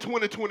rule in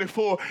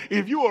 2024,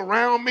 if you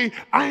around me,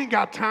 I ain't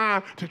got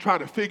time to try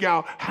to figure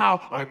out how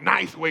a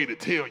nice way to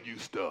tell you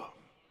stuff.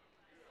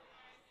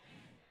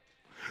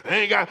 I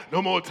ain't got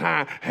no more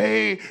time.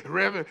 Hey,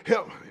 Reverend,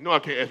 help. You know I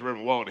can't ask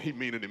Reverend Walden. He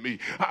meaner than me.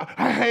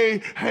 Hey,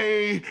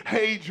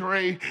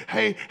 Dre.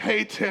 Hey,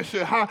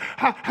 Tesha.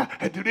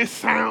 How do this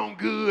sound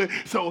good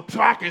so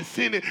I can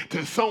send it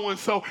to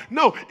so-and-so?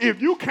 No, if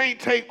you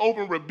can't take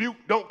open rebuke,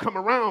 don't come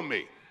around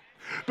me.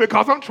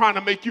 Because I'm trying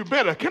to make you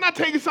better. Can I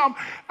tell you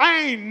something? I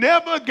ain't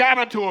never got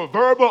into a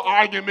verbal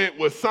argument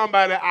with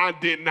somebody I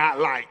did not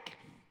like.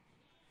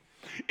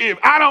 If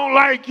I don't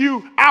like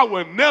you, I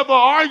will never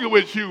argue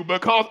with you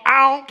because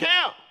I don't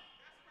care.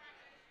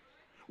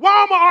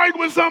 Why am I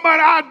arguing with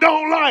somebody I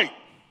don't like?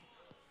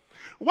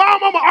 Why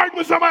am I arguing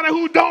with somebody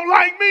who don't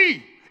like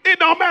me? It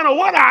don't matter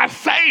what I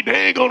say,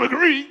 they ain't gonna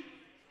agree.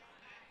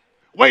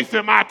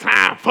 Wasting my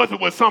time fussing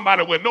with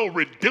somebody with no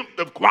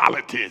redemptive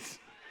qualities.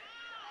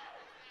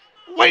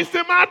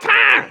 Wasting my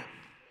time.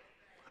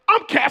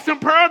 I'm casting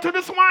pearl to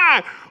the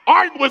swine.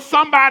 Arguing with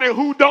somebody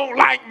who don't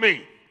like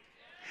me.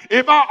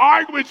 If I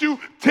argue with you,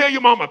 tell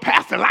your mama,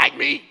 pastor like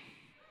me.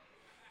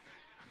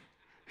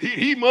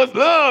 He must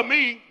love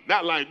me.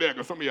 Not like that,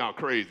 because some of y'all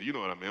crazy. You know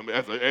what I mean?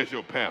 As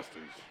your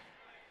pastors.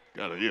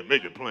 Gotta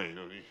make it plain. You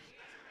know, these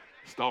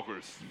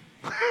stalkers.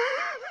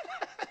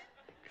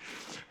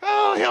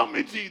 Oh, help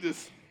me,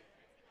 Jesus.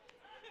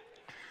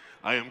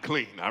 I am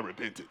clean. I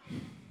repented.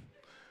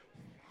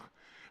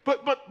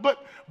 But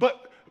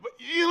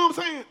you know what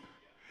I'm saying?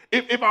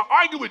 If I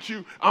argue with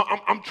you,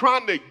 I'm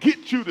trying to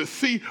get you to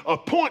see a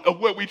point of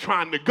where we're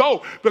trying to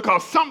go,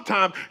 because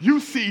sometimes you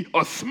see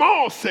a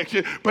small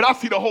section, but I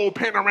see the whole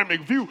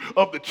panoramic view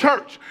of the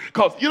church.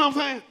 Because, you know what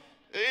I'm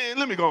saying?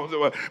 Let me go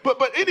on.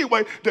 But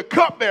anyway, the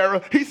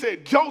cupbearer, he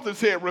said, Joseph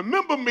said,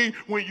 remember me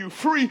when you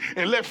free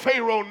and let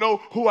Pharaoh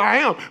know who I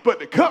am. But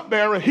the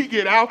cupbearer, he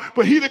get out,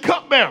 but he the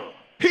cupbearer.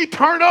 He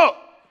turn up.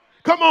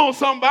 Come on,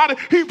 somebody.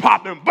 He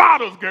popping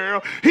bottles,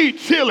 girl. He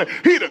chilling.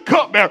 He the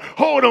cupbearer.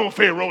 Hold on,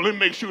 Pharaoh. Let me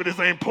make sure this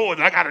ain't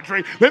poison. I got to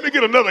drink. Let me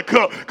get another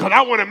cup, because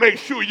I want to make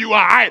sure you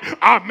all right.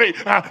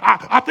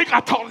 I think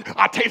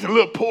I tasted a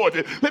little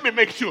poison. Let me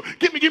make sure.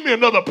 Give me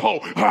another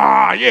pour.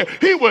 Ah, yeah.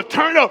 He was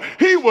turned up.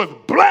 He was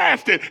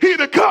blasted. He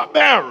the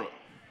cupbearer.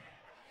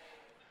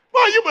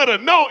 Well, you better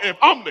know, if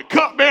I'm the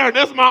cupbearer,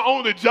 that's my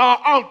only job,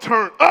 I'm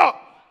turned up.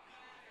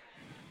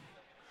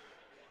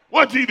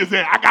 What Jesus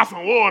said, I got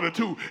some water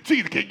too.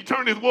 Jesus, can you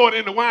turn this water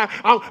into wine?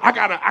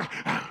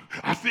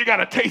 I still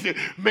gotta taste it.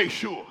 Make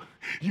sure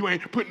you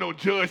ain't putting no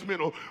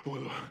judgmental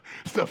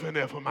stuff in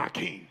there for my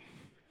king.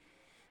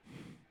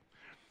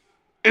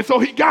 And so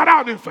he got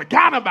out and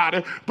forgot about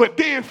it. But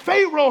then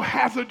Pharaoh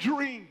has a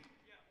dream.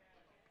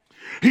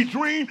 He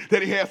dreamed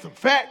that he had some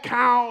fat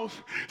cows,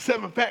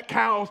 7 fat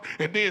cows,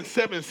 and then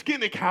 7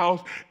 skinny cows,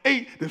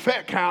 ate the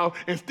fat cows,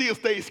 and still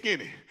stayed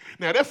skinny.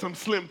 Now that's some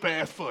slim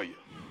fast for you.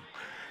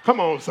 Come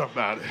on,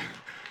 somebody.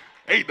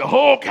 Ate the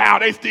whole cow,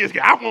 they still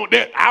skinny. I want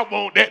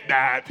that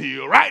diet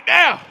pill right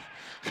now.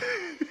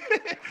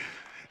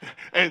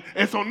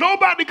 And so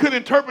nobody could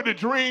interpret the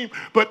dream,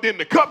 but then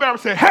the cupbearer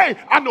said, hey,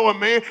 I know a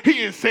man,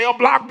 he in cell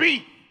block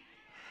B.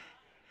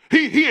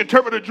 He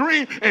interpreted a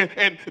dream,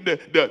 and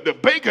the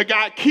baker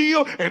got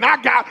killed, and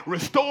I got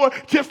restored,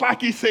 just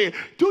like he said.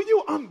 Do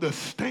you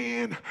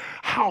understand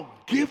how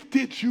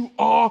gifted you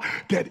are,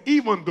 that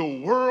even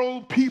the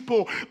world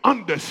people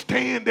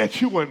understand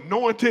that you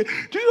anointed?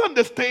 Do you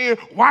understand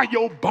why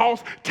your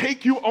boss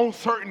take you on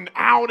certain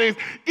outings,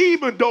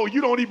 even though you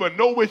don't even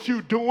know what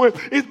you're doing?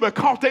 It's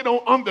because they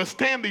don't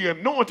understand the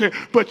anointing,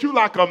 but you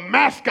like a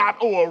mascot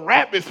or a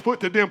rabbit's foot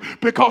to them,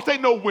 because they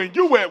know when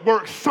you at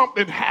work,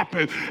 something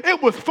happens.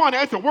 It was funny.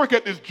 I used to work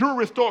at this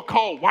jewelry store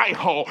called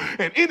Whitehall,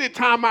 and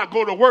anytime I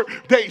go to work,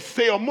 they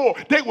sell more.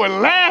 They would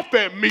laugh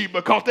at me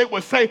because they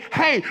would say,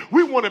 hey,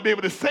 we want to be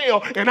able to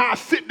sell, and I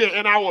sit there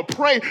and I would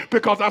pray,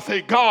 because I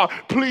say, God,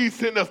 please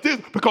send us this,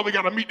 because we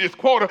got to meet this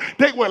quota.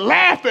 They would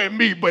laugh at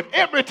me, but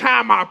every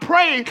time I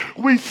prayed,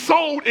 we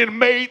sold and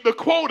made the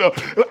quota.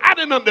 I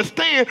didn't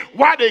understand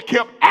why they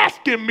kept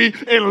asking me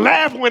and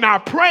laugh when I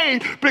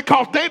prayed,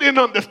 because they didn't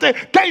understand.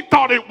 They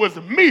thought it was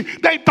me.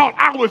 They thought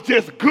I was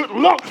just good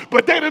luck,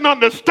 but they didn't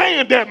understand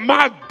that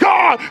my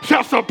God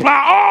shall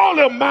supply all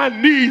of my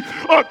needs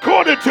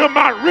according to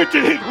my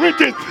riches, his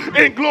riches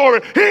in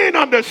glory. He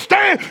didn't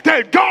understand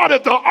that God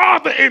is the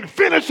author and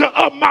finisher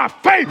of my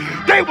faith.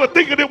 They were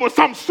thinking it was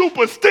some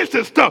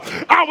superstitious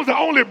stuff. I was the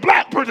only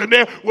black person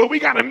there. Well, we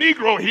got a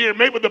Negro here.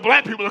 Maybe the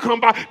black people will come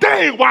by.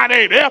 They ain't why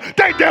they there.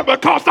 They there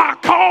because I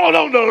called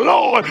on the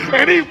Lord,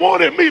 and he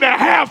wanted me to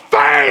have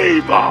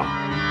favor.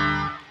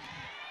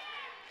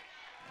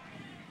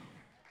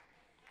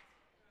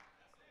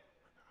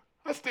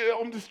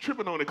 I'm just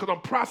tripping on it because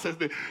I'm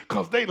processing it,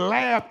 because they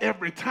laugh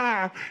every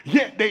time,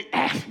 yet they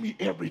ask me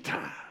every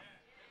time.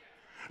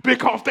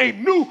 Because they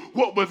knew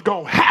what was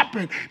going to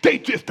happen. They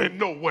just didn't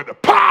know where the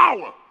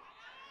power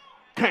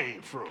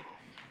came from.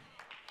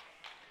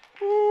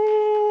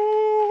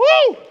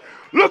 Ooh,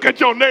 look at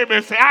your neighbor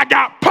and say, I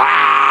got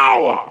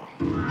power.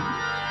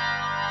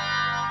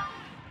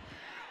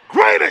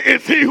 Greater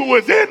is he who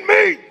is in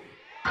me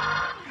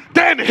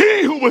than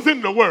he who was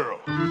in the world.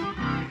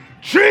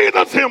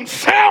 Jesus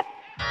himself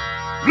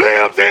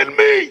lives in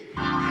me,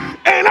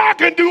 and I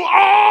can do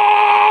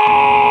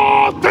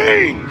all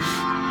things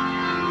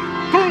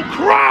through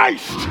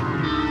Christ.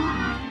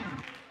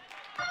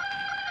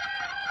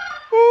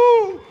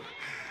 Ooh.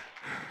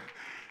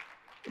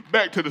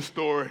 Back to the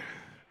story.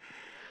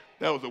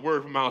 That was a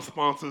word from our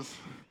sponsors.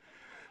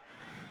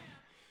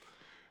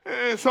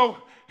 And so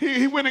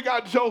he went and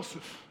got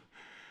Joseph.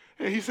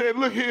 And he said,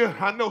 look here,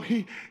 I know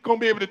he's going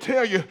to be able to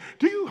tell you,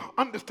 do you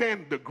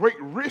understand the great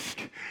risk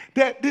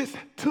that this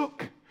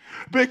took?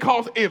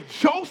 Because if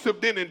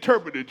Joseph didn't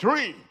interpret the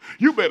dream,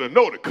 you better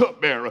know the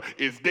cupbearer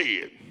is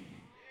dead.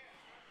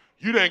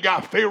 You done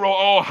got Pharaoh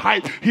all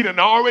hyped. He done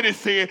already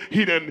said,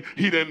 he done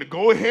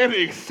go ahead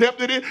and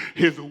accepted it.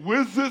 His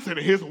wizards and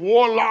his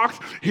warlocks,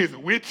 his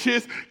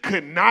witches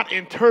could not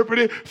interpret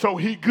it, so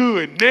he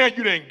good. Now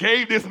you done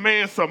gave this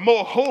man some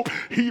more hope.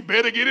 He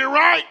better get it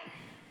right.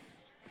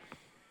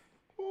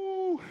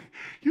 Ooh,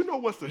 you know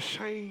what's the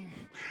shame?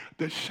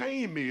 The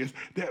shame is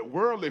that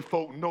worldly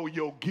folk know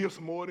your gifts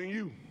more than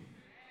you.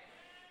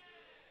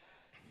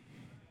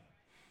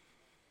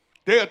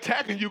 They're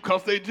attacking you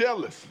because they're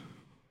jealous.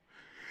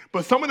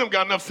 But some of them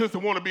got enough sense to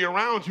want to be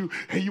around you,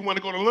 and you want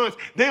to go to lunch.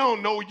 They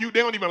don't know you. They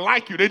don't even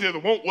like you. They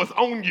just want what's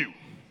on you.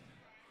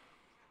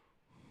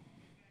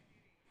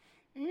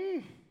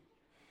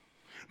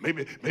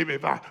 Maybe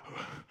if I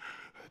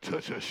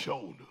touch her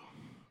shoulder.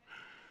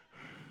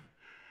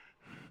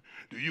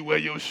 Do you wear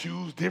your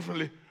shoes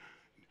differently?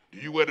 Do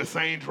you wear the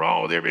same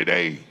drawers every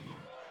day?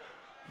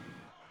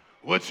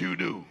 What you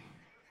do?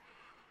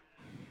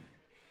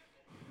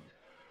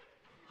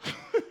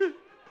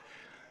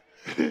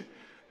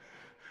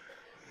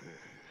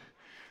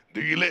 Do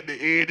you let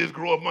the edges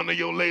grow up under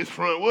your lace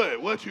front?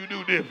 What you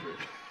do different?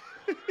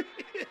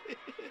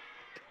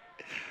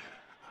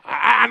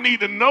 I need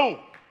to know.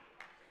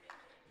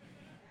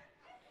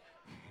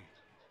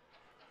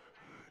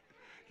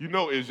 You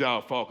know it's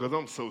y'all fault because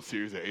I'm so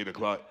serious at 8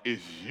 o'clock.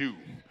 It's you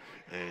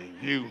and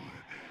you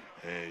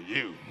and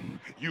you.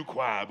 You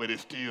quiet, but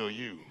it's still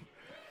you.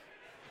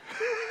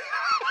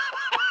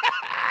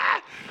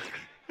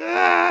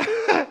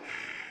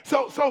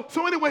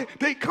 So anyway,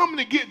 they come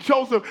to get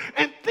Joseph,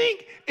 and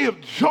think if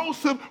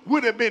Joseph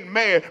would have been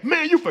mad.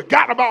 Man, you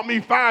forgot about me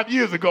 5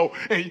 years ago,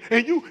 and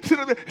you sit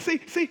there.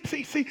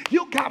 See,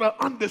 you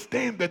gotta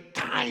understand the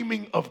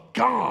timing of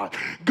God.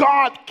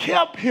 God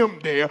kept him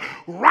there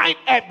right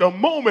at the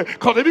moment,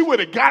 because if he would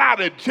have got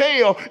out of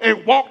jail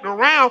and walked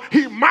around,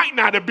 he might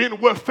not have been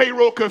where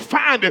Pharaoh could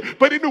find him,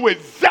 but he knew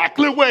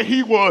exactly where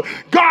he was.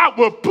 God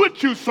will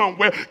put you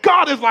somewhere.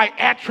 God is like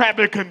air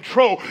traffic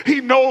control.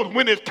 He knows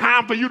when it's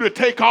time for you to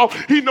take off.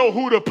 He knows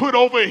who to put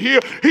over here.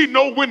 He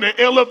knows when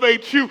to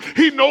elevate you.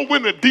 He knows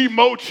when to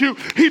demote you.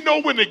 He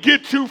knows when to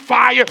get you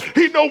fired.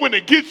 He knows when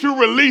to get you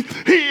released.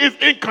 He is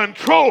in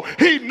control.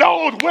 He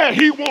knows where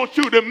he wants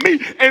you to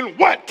meet and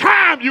what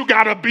time you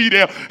got to be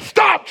there.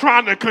 Stop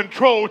trying to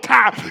control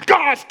time.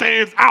 God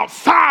stands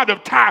outside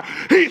of time.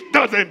 He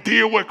doesn't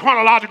deal with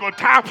chronological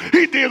time.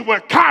 He deals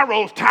with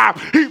Kairos time.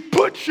 He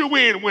puts you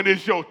in when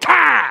it's your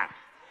time.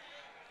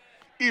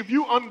 If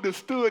you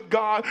understood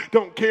God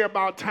don't care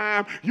about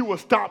time, you will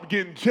stop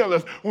getting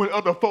jealous when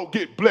other folk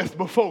get blessed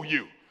before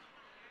you.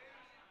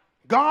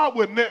 God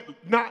will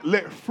not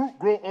let fruit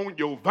grow on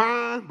your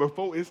vine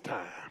before it's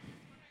time.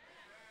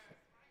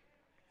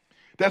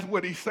 That's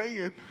what he's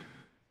saying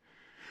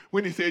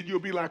when he said you'll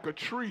be like a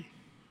tree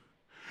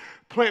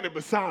planted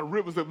beside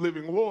rivers of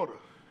living water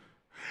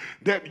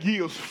that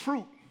yields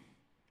fruit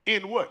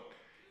in what?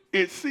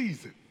 Its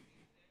season.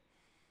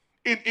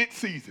 In its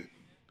season.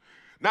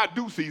 Not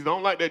due season. I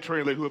don't like that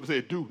translation. Whoever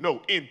said due.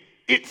 No, in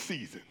its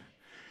season.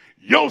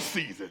 Your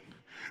season.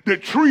 The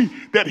tree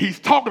that he's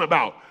talking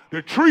about.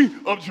 The tree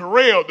of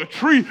Jarrell. The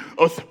tree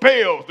of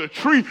Spells. The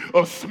tree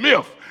of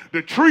Smith.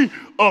 The tree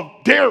of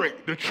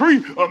Derek. The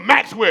tree of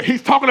Maxwell.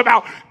 He's talking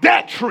about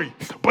that tree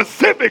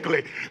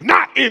specifically.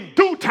 Not in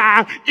due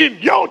time, in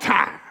your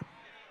time.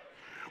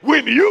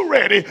 When you're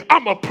ready,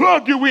 I'm going to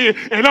plug you in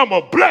and I'm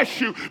going to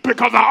bless you,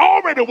 because I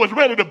already was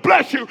ready to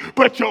bless you,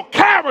 but your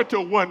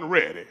character wasn't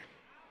ready.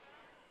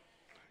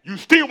 You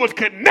still was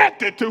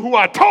connected to who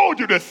I told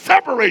you to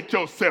separate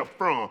yourself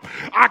from.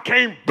 I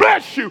can't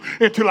bless you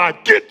until I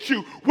get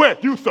you where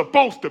you're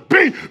supposed to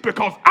be,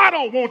 because I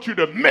don't want you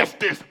to mess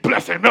this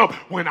blessing up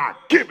when I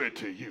give it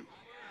to you.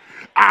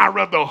 I'd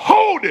rather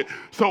hold it.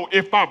 So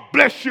if I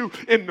bless you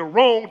in the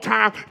wrong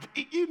time,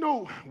 you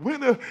know,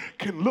 winter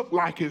can look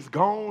like it's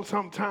gone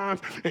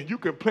sometimes, and you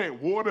can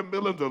plant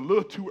watermelons a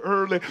little too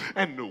early,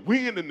 and the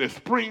wind in the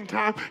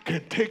springtime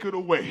can take it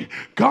away.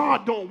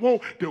 God don't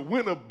want the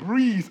winter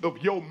breeze of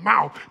your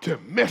mouth to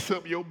mess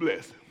up your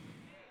blessing.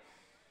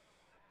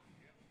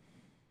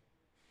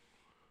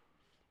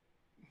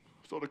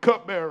 So the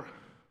cupbearer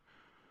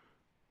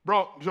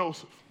brought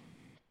Joseph,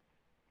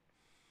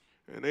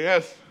 and they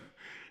asked,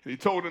 and he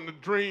told him the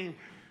dream,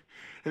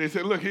 and he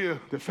said, look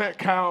here, the fat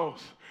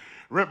cows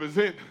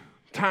represent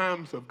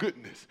times of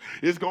goodness.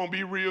 It's going to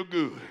be real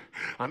good.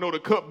 I know the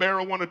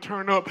cupbearer want to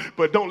turn up,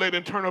 but don't let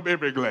him turn up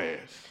every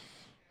glass.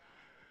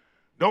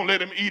 Don't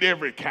let him eat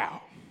every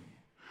cow.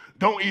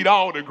 Don't eat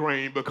all the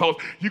grain, because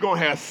you're going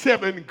to have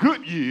 7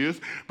 good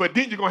years, but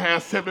then you're going to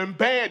have 7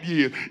 bad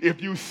years.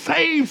 If you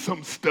save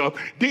some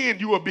stuff, then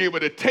you will be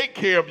able to take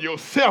care of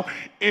yourself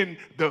in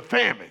the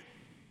famine.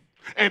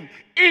 And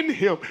in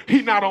him,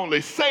 he not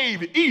only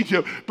saved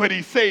Egypt, but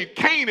he saved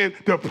Canaan,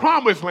 the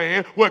promised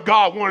land, where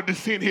God wanted to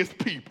send his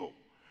people.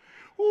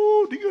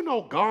 Ooh, do you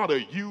know God will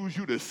use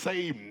you to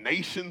save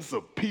nations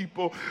of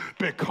people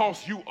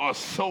because you are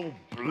so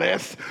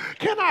blessed?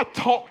 Can I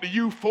talk to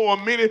you for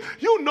a minute?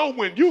 You know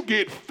when you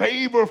get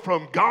favor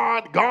from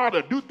God, God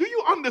will do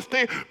you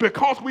understand?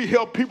 Because we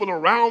help people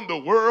around the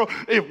world,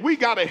 if we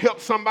got to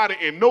help somebody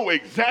and know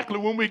exactly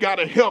when we got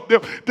to help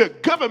them, the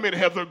government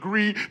has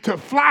agreed to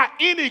fly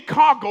any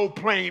cargo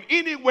plane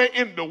anywhere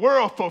in the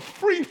world for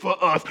free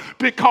for us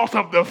because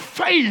of the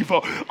favor.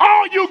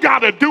 All you got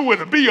to do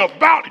is be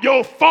about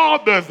your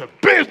Father's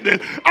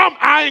business.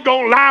 I ain't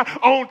gonna lie,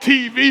 on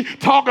TV,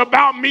 talk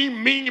about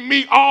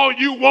me, all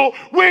you want.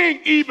 We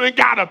ain't even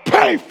gotta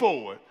pay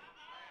for it.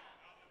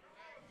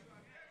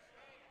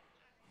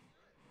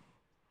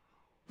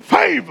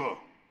 Favor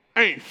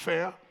ain't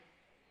fair,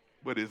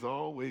 but it's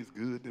always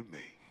good to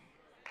me.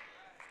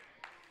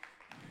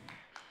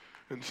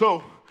 And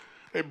so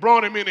they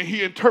brought him in and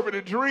he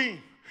interpreted a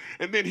dream.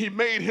 And then he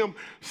made him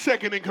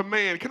second in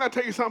command. Can I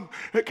tell you something?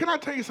 Can I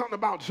tell you something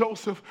about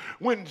Joseph?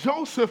 When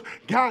Joseph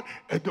got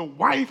the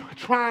wife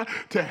trying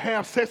to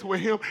have sex with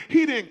him,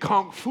 he didn't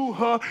kung fu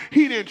her.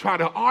 He didn't try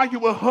to argue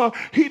with her.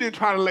 He didn't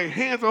try to lay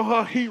hands on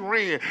her. He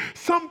ran.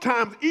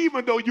 Sometimes,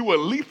 even though you a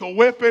lethal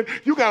weapon,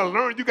 you got to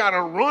learn, you got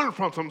to run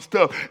from some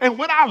stuff. And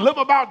what I love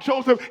about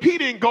Joseph, he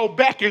didn't go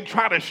back and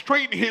try to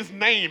straighten his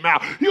name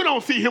out. You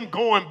don't see him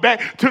going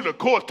back to the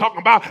courts talking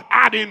about,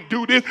 I didn't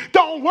do this.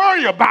 Don't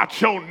worry about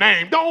your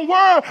name. Don't worry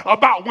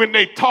about when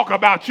they talk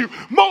about you.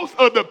 Most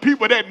of the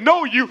people that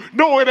know you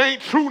know it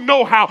ain't true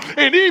no how.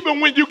 And even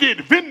when you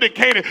get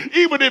vindicated,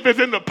 even if it's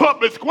in the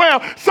public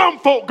square, some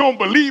folk gonna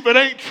believe it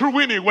ain't true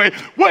anyway.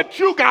 What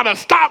you gotta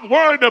stop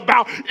worrying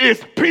about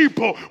is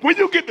people. When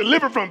you get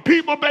delivered from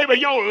people, baby,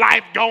 your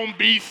life gonna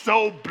be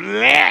so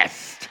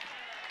blessed.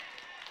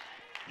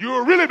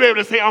 You'll really be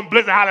able to say, I'm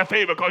blessed and highly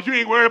favored, because you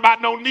ain't worried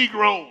about no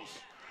Negroes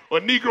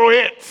or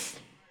Negroettes.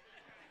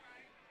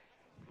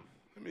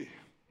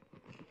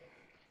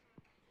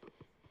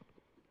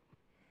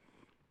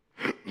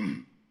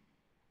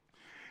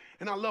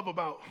 And I love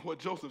about what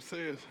Joseph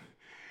says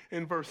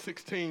in verse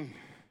 16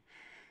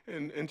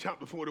 in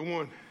chapter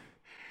 41.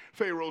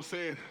 Pharaoh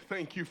said,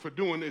 thank you for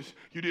doing this.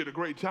 You did a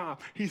great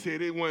job. He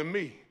said, it wasn't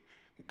me.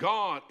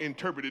 God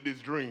interpreted this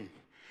dream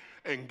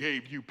and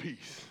gave you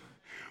peace.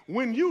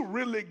 When you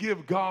really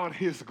give God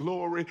his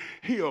glory,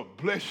 he'll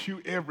bless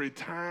you every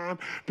time,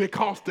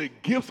 because the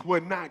gifts were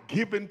not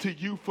given to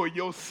you for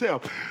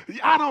yourself.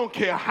 I don't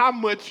care how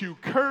much you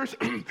curse.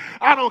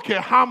 I don't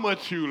care how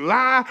much you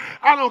lie.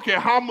 I don't care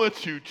how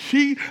much you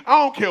cheat. I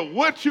don't care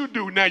what you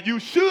do. Now, you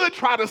should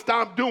try to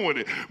stop doing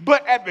it.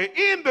 But at the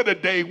end of the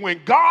day, when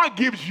God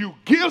gives you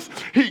gifts,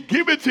 he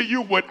gives it to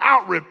you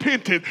without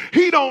repentance.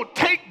 He don't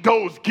take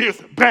those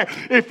gifts back.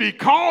 If he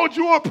called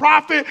you a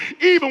prophet,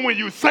 even when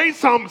you say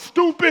something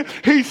stupid,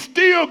 he's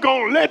still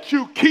gonna let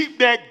you keep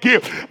that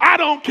gift. I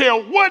don't care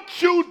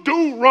what you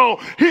do wrong.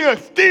 He'll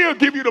still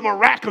give you the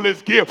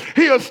miraculous gift.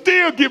 He'll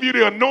still give you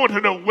the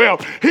anointing of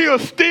wealth. He'll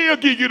still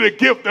give you the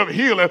gift of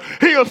healing.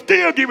 He'll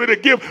still give you the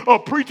gift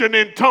of preaching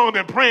in tongues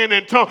and praying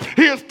in tongues.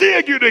 He'll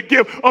still give you the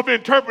gift of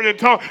interpreting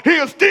tongues.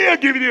 He'll still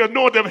give you the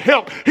anointing of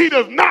health. He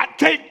does not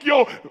take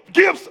your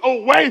gifts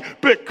away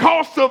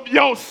because of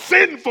your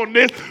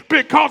sinfulness,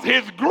 because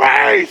his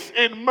grace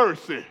and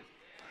mercy.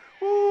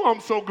 Ooh, I'm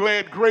so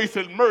glad grace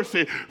and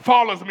mercy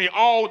follows me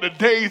all the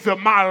days of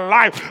my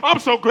life. I'm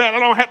so glad I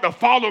don't have to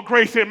follow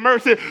grace and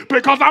mercy,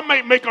 because I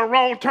might make a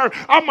wrong turn.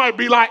 I might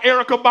be like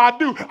Erykah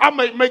Badu. I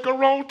might make a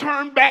wrong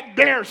turn back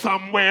there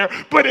somewhere.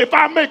 But if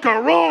I make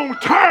a wrong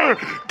turn,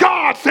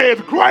 God says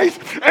grace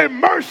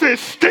and mercy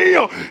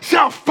still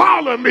shall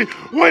follow me.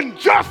 When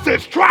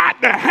justice tried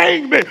to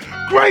hang me,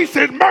 grace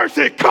and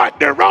mercy cut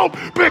the rope,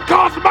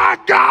 because my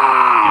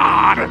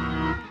God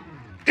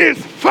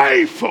is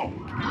faithful.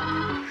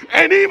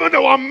 And even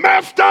though I'm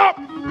messed up,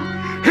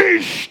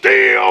 he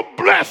still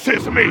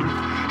blesses me.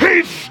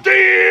 He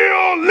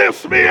still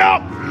lifts me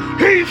up.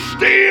 He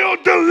still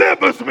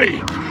delivers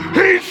me.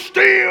 He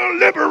still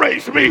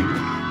liberates me,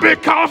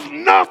 because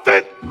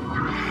nothing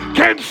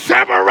can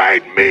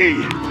separate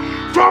me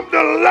from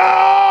the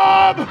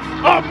love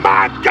of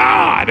my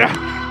God.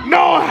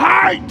 No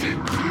height,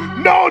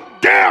 no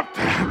depth,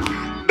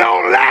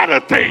 no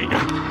ladder thing,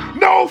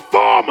 no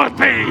former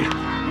thing,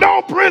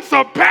 no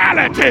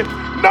principality,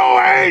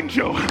 no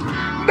angel,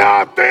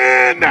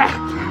 nothing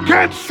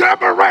can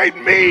separate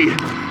me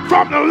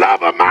from the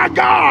love of my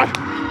God,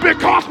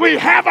 because we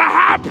have a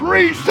high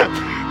priest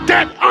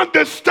that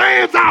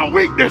understands our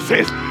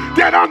weaknesses,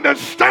 that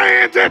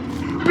understands it,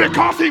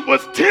 because he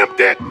was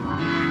tempted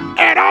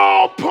at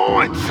all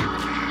points.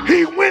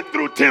 He went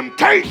through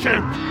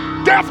temptation.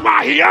 That's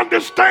why he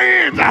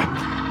understands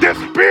the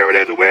spirit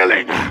is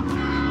willing,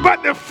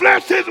 but the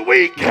flesh is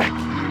weak.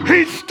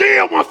 He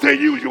still wants to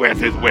use you as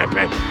his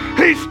weapon.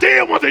 He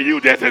still wants to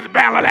use you as his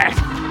battle axe.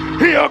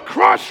 He'll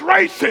crush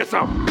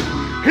racism.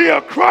 He'll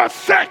crush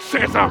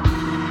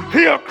sexism.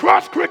 He'll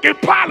crush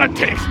crooked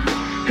politics.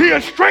 He'll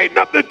straighten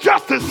up the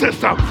justice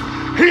system.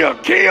 He'll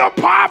kill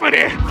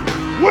poverty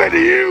with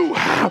you,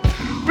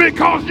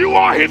 because you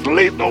are his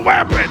lethal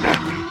weapon.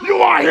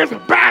 You are his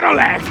battle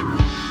axe.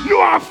 You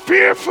are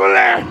fearfully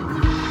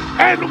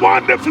and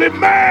wonderfully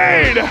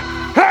made.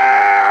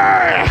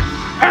 Hey!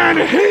 And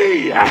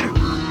he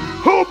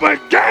who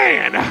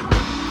began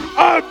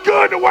a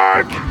good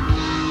work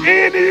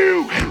in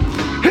you,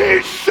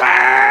 he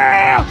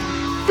shall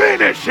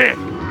finish it.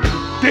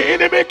 The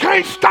enemy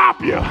can't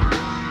stop you.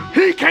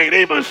 He can't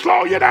even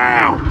slow you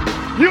down.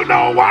 You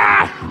know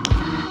why?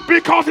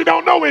 Because he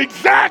don't know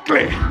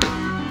exactly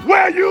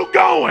where you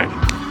going.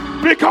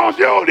 Because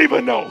you don't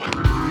even know.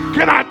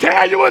 Can I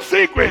tell you a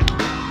secret?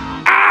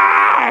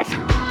 Eyes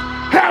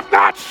have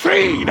not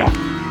seen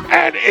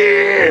and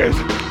ears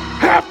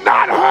have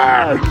not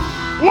heard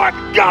what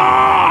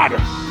God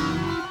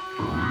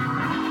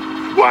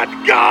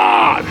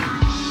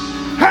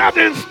has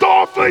in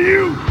store for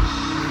you.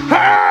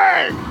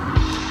 Hey,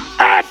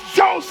 as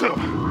Joseph,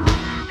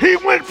 he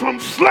went from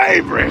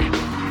slavery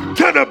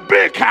to the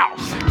big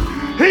house.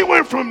 He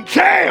went from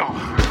jail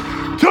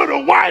to the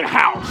White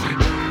House.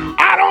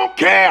 I don't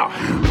care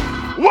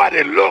what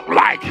it looked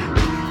like.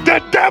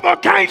 The devil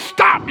can't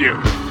stop you.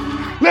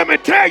 Let me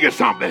tell you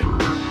something.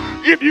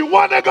 If you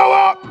want to go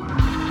up,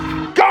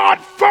 God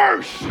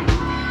first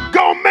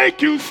gonna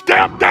make you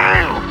step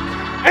down.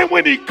 And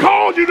when he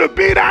calls you to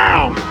be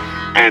down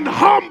and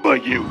humble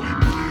you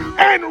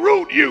and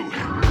root you,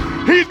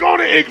 he's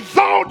gonna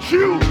exalt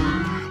you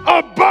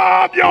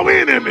above your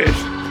enemies.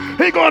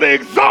 He's gonna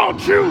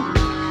exalt you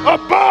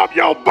above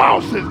your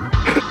bosses.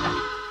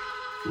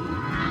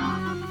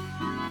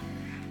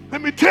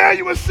 Let me tell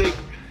you a secret.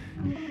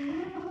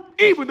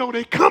 Even though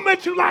they come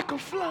at you like a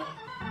flood,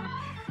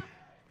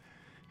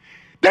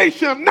 they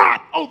shall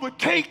not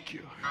overtake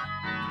you.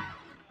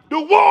 The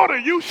water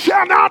you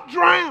shall not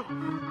drown,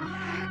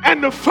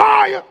 and the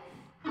fire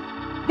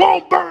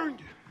won't burn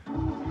you.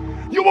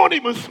 You won't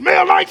even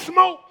smell like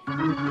smoke.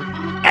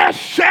 As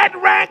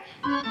Shadrach,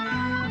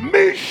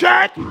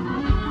 Meshach,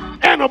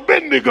 and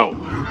Abednego,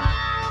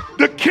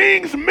 the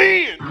king's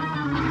men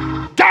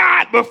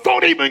died before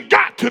they even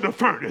got to the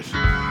furnace.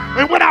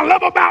 And what I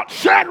love about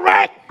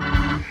Shadrach,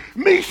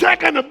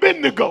 Meshach, and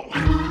Abednego,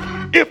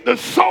 if the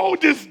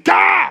soldiers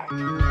died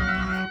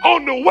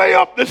on the way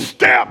up the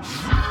steps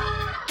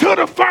to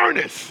the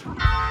furnace,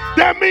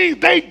 that means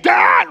they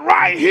died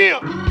right here.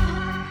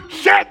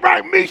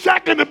 Shadrach,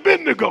 Meshach, and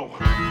Abednego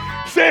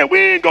said, we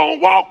ain't gonna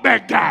walk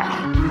back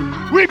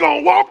down. We're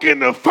gonna walk in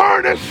the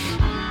furnace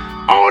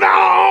on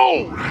our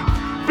own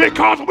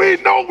because we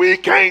know we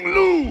can't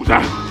lose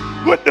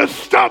with the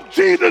stuff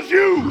Jesus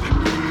used.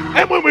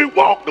 And when we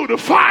walk through the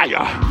fire,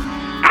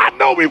 I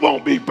know we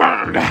won't be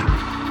burned.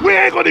 We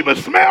ain't gonna even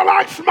smell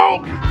like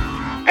smoke.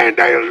 And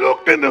they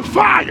looked in the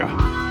fire,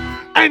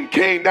 and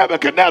King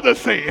Nebuchadnezzar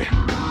said,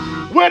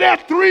 well, there are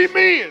three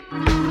men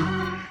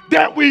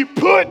that we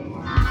put,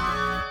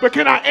 but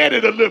can I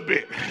edit a little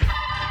bit?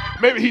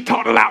 Maybe he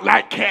talked a lot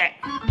like Cat.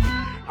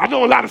 I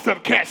know a lot of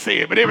stuff Cat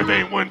said, but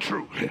everything wasn't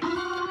true.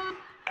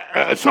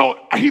 So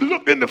he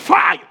looked in the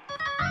fire,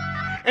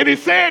 and he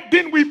said,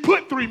 didn't we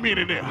put three men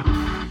in there?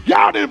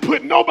 Y'all didn't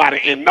put nobody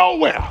in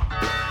nowhere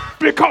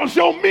because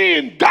your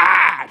men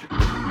died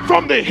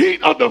from the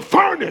heat of the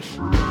furnace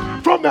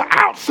from the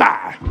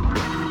outside.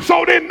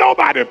 So then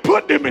nobody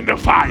put them in the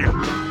fire.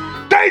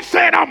 They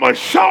said, I'm going to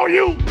show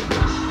you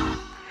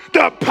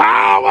the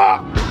power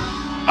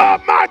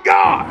of my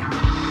God.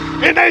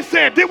 And they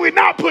said, did we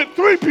not put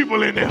three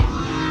people in there?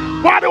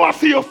 Why do I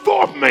see a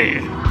fourth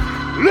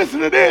man? Listen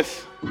to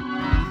this.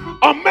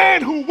 A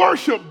man who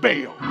worshiped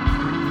Baal,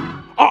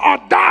 an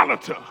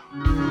idolater,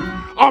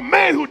 a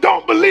man who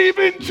don't believe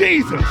in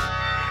Jesus.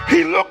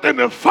 He looked in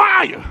the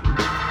fire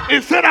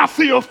and said, I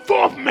see a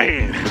fourth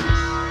man.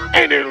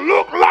 And it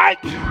looked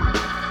like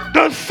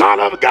the Son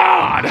of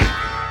God.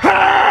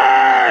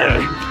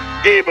 Hey,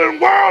 even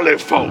worldly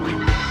folk,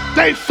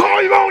 they saw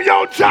you on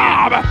your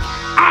job.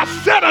 I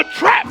set a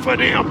trap for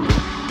them.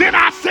 Then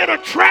I set a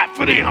trap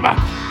for them.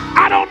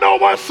 I don't know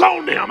what's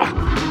on them,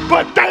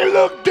 but they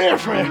look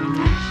different.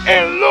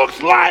 It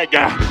looks like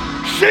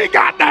she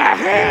got the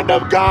hand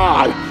of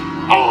God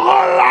on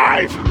her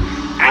life.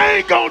 I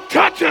ain't gonna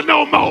touch her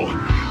no more.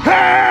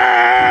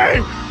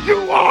 Hey,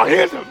 you are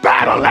his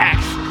battle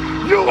axe.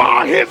 You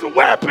are his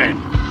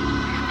weapon.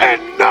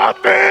 And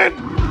nothing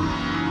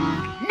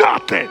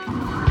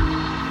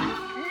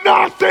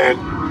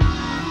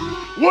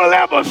will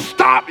ever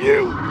stop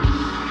you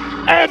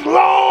as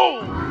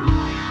long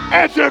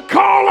as you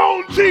call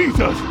on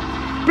Jesus,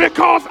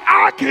 because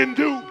I can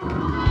do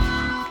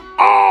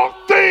all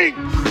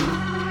things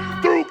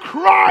through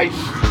Christ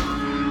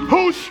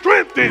who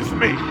strengthens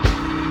me.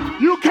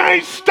 You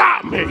can't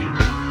stop me.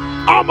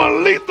 I'm a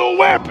lethal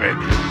weapon.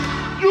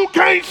 You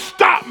can't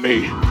stop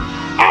me.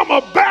 I'm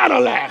a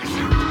battle axe.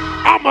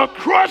 I'm a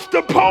crush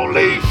the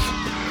police.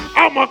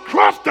 I'm a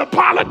crush the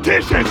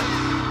politicians.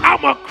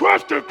 I'm a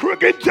crush the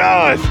crooked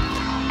judge.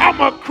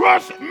 I'm a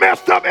crush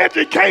messed up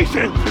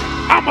education.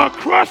 I'm a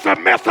crush a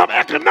messed up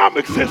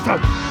economic system.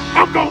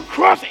 I'm gonna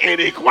crush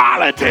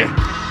inequality.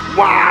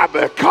 Why?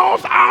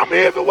 Because I'm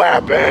his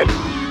weapon.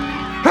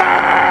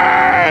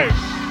 Hey!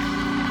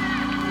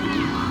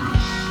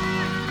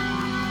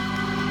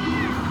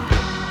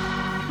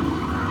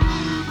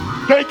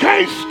 They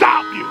can't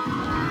stop you.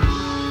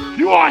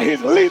 You are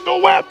his lethal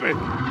weapon.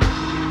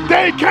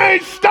 They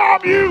can't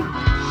stop you.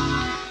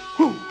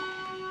 Whew.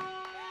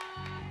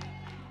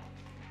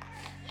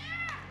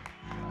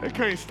 They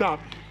can't stop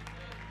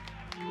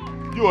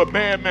you. You're a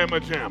bad mama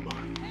jammer.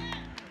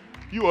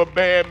 You a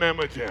bad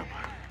mama jammer.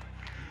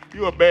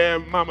 You a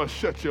bad mama,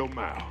 shut your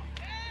mouth.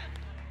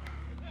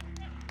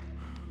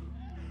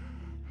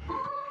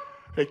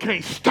 They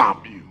can't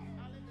stop you.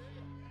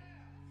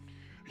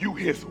 You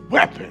his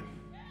weapon.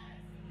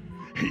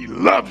 He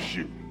loves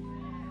you.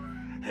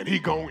 And he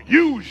gonna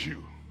use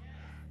you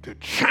to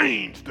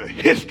change the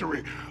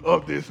history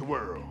of this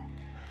world.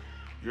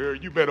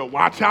 You better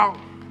watch out.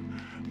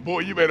 Boy,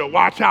 you better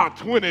watch out.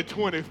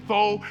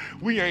 2024,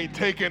 we ain't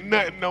taking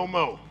nothing no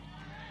more.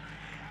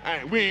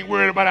 We ain't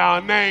worried about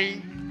our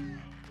name.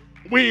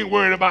 We ain't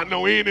worried about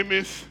no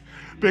enemies,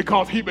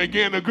 because he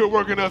began a good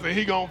work in us and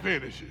he gonna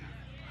finish it.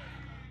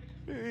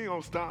 He ain't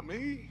gonna stop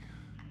me.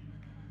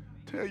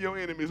 Tell your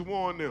enemies,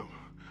 warn them.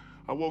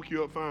 I woke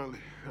you up finally.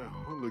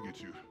 Oh, look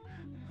at you.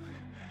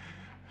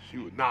 She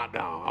was knocked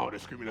down. All that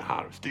screaming and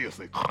hollering, still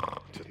say,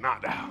 just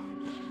knocked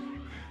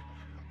down.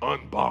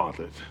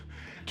 Unbothered.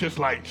 Just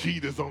like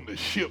Jesus on the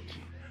ship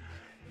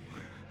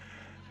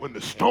when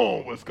the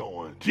storm was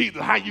going.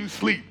 Jesus, how you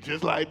sleep?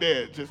 Just like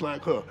that, just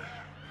like her.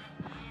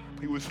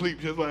 He would sleep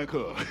just like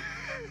her.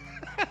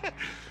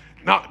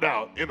 Knocked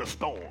out in a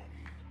storm.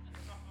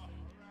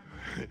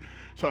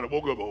 So I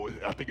woke up, oh,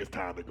 I think it's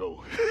time to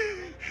go.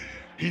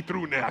 He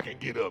through now, I can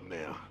get up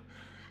now.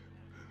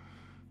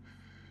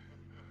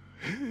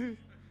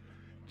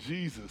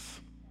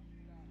 Jesus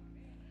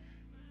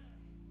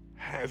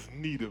has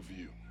need of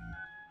you.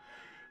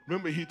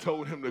 Remember, he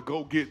told him to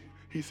go get,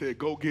 he said,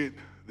 go get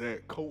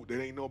that coat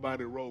that ain't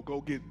nobody rode.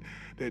 Go get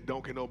that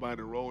donkey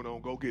nobody rode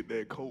on. Go get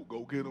that coat.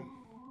 Go get him.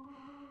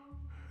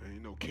 And you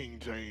know, King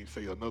James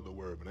say another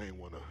word, but I ain't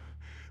want to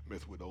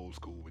mess with old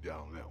school with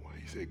y'all on that one.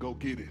 He said, go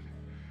get it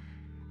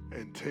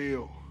and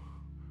tell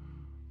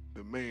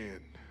the man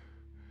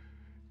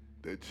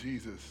that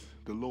Jesus,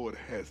 the Lord,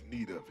 has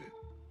need of it.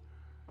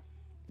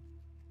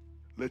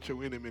 Let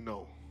your enemy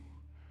know,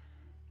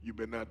 you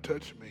better not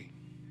touch me.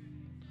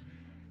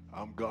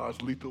 I'm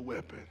God's lethal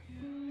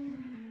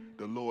weapon.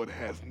 The Lord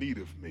has need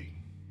of me.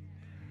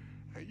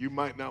 And you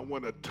might not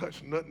want to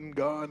touch nothing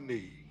God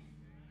needs.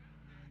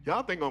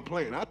 Y'all think I'm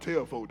playing. I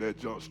tell folk that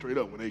jump straight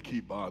up when they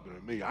keep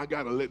bothering me. I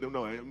got to let them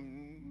know.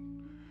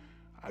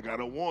 I got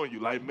to warn you,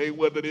 like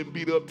Mayweather didn't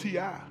beat up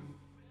T.I.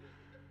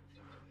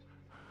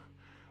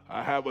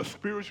 I have a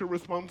spiritual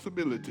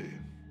responsibility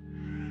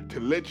to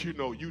let you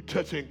know you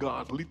touching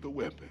God's lethal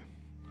weapon.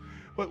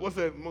 What's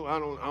that? I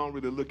don't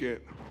really look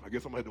at. I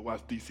guess I'm gonna have to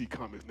watch DC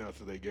Comics now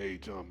since they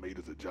gave John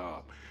Maters a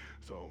job.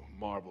 So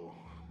Marvel,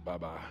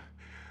 bye-bye.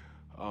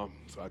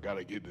 So I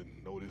gotta get to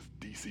know this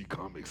DC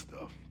Comics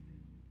stuff.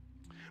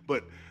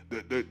 But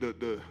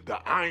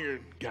the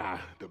Iron guy,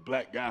 the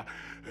black guy,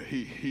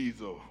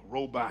 he's a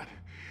robot.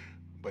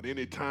 But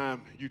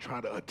anytime you try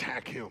to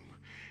attack him,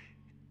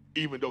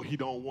 even though he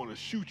don't want to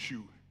shoot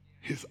you,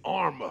 his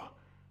armor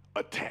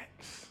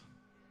attacks.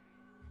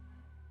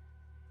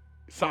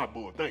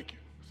 Cyborg, thank you.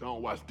 So I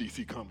don't watch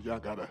DC Comics. Y'all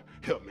gotta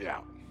help me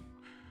out.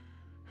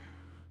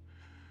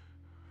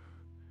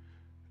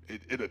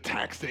 It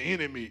attacks the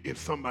enemy if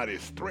somebody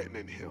is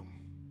threatening him.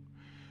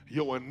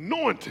 Your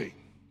anointing.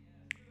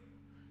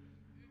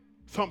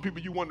 Some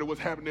people, you wonder what's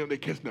happening to them. They're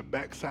catching the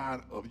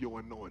backside of your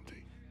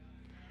anointing.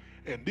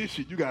 And this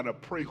shit, you gotta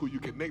pray who you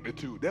connected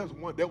to.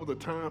 There was a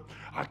time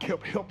I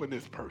kept helping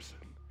this person.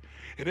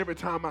 And every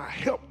time I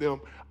helped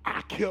them,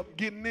 I kept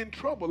getting in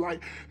trouble.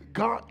 Like,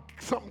 God,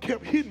 something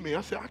kept hitting me.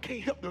 I said, I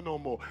can't help them no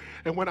more.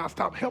 And when I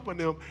stopped helping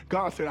them,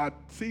 God said, I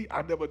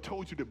never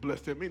told you to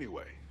bless them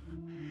anyway.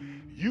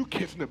 You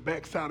catching the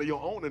backside of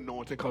your own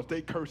anointing because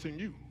they cursing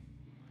you.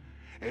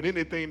 And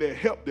anything that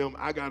helped them,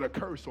 I got to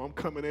curse. So I'm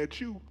coming at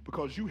you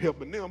because you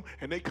helping them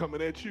and they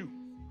coming at you.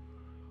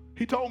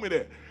 He told me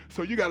that.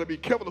 So you got to be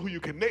careful of who you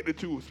connected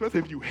to,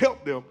 especially if you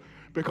help them,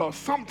 because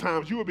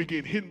sometimes you will be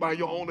getting hit by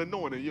your own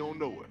anointing and you don't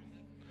know it.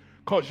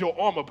 Because your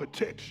armor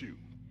protects you.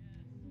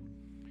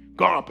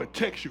 God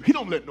protects you. He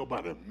don't let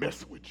nobody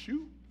mess with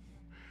you.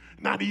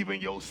 Not even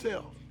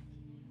yourself.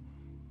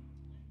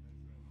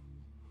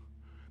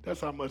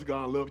 That's how much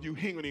God loves you.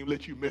 He ain't gonna even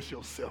let you mess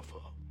yourself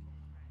up.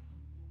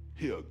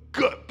 He'll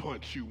gut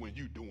punch you when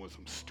you doing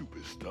some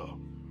stupid stuff.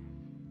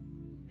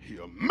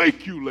 He'll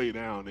make you lay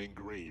down in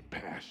green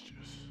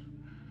pastures.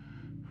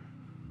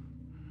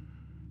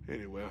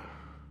 Anyway,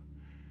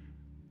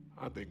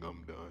 I think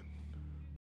I'm done.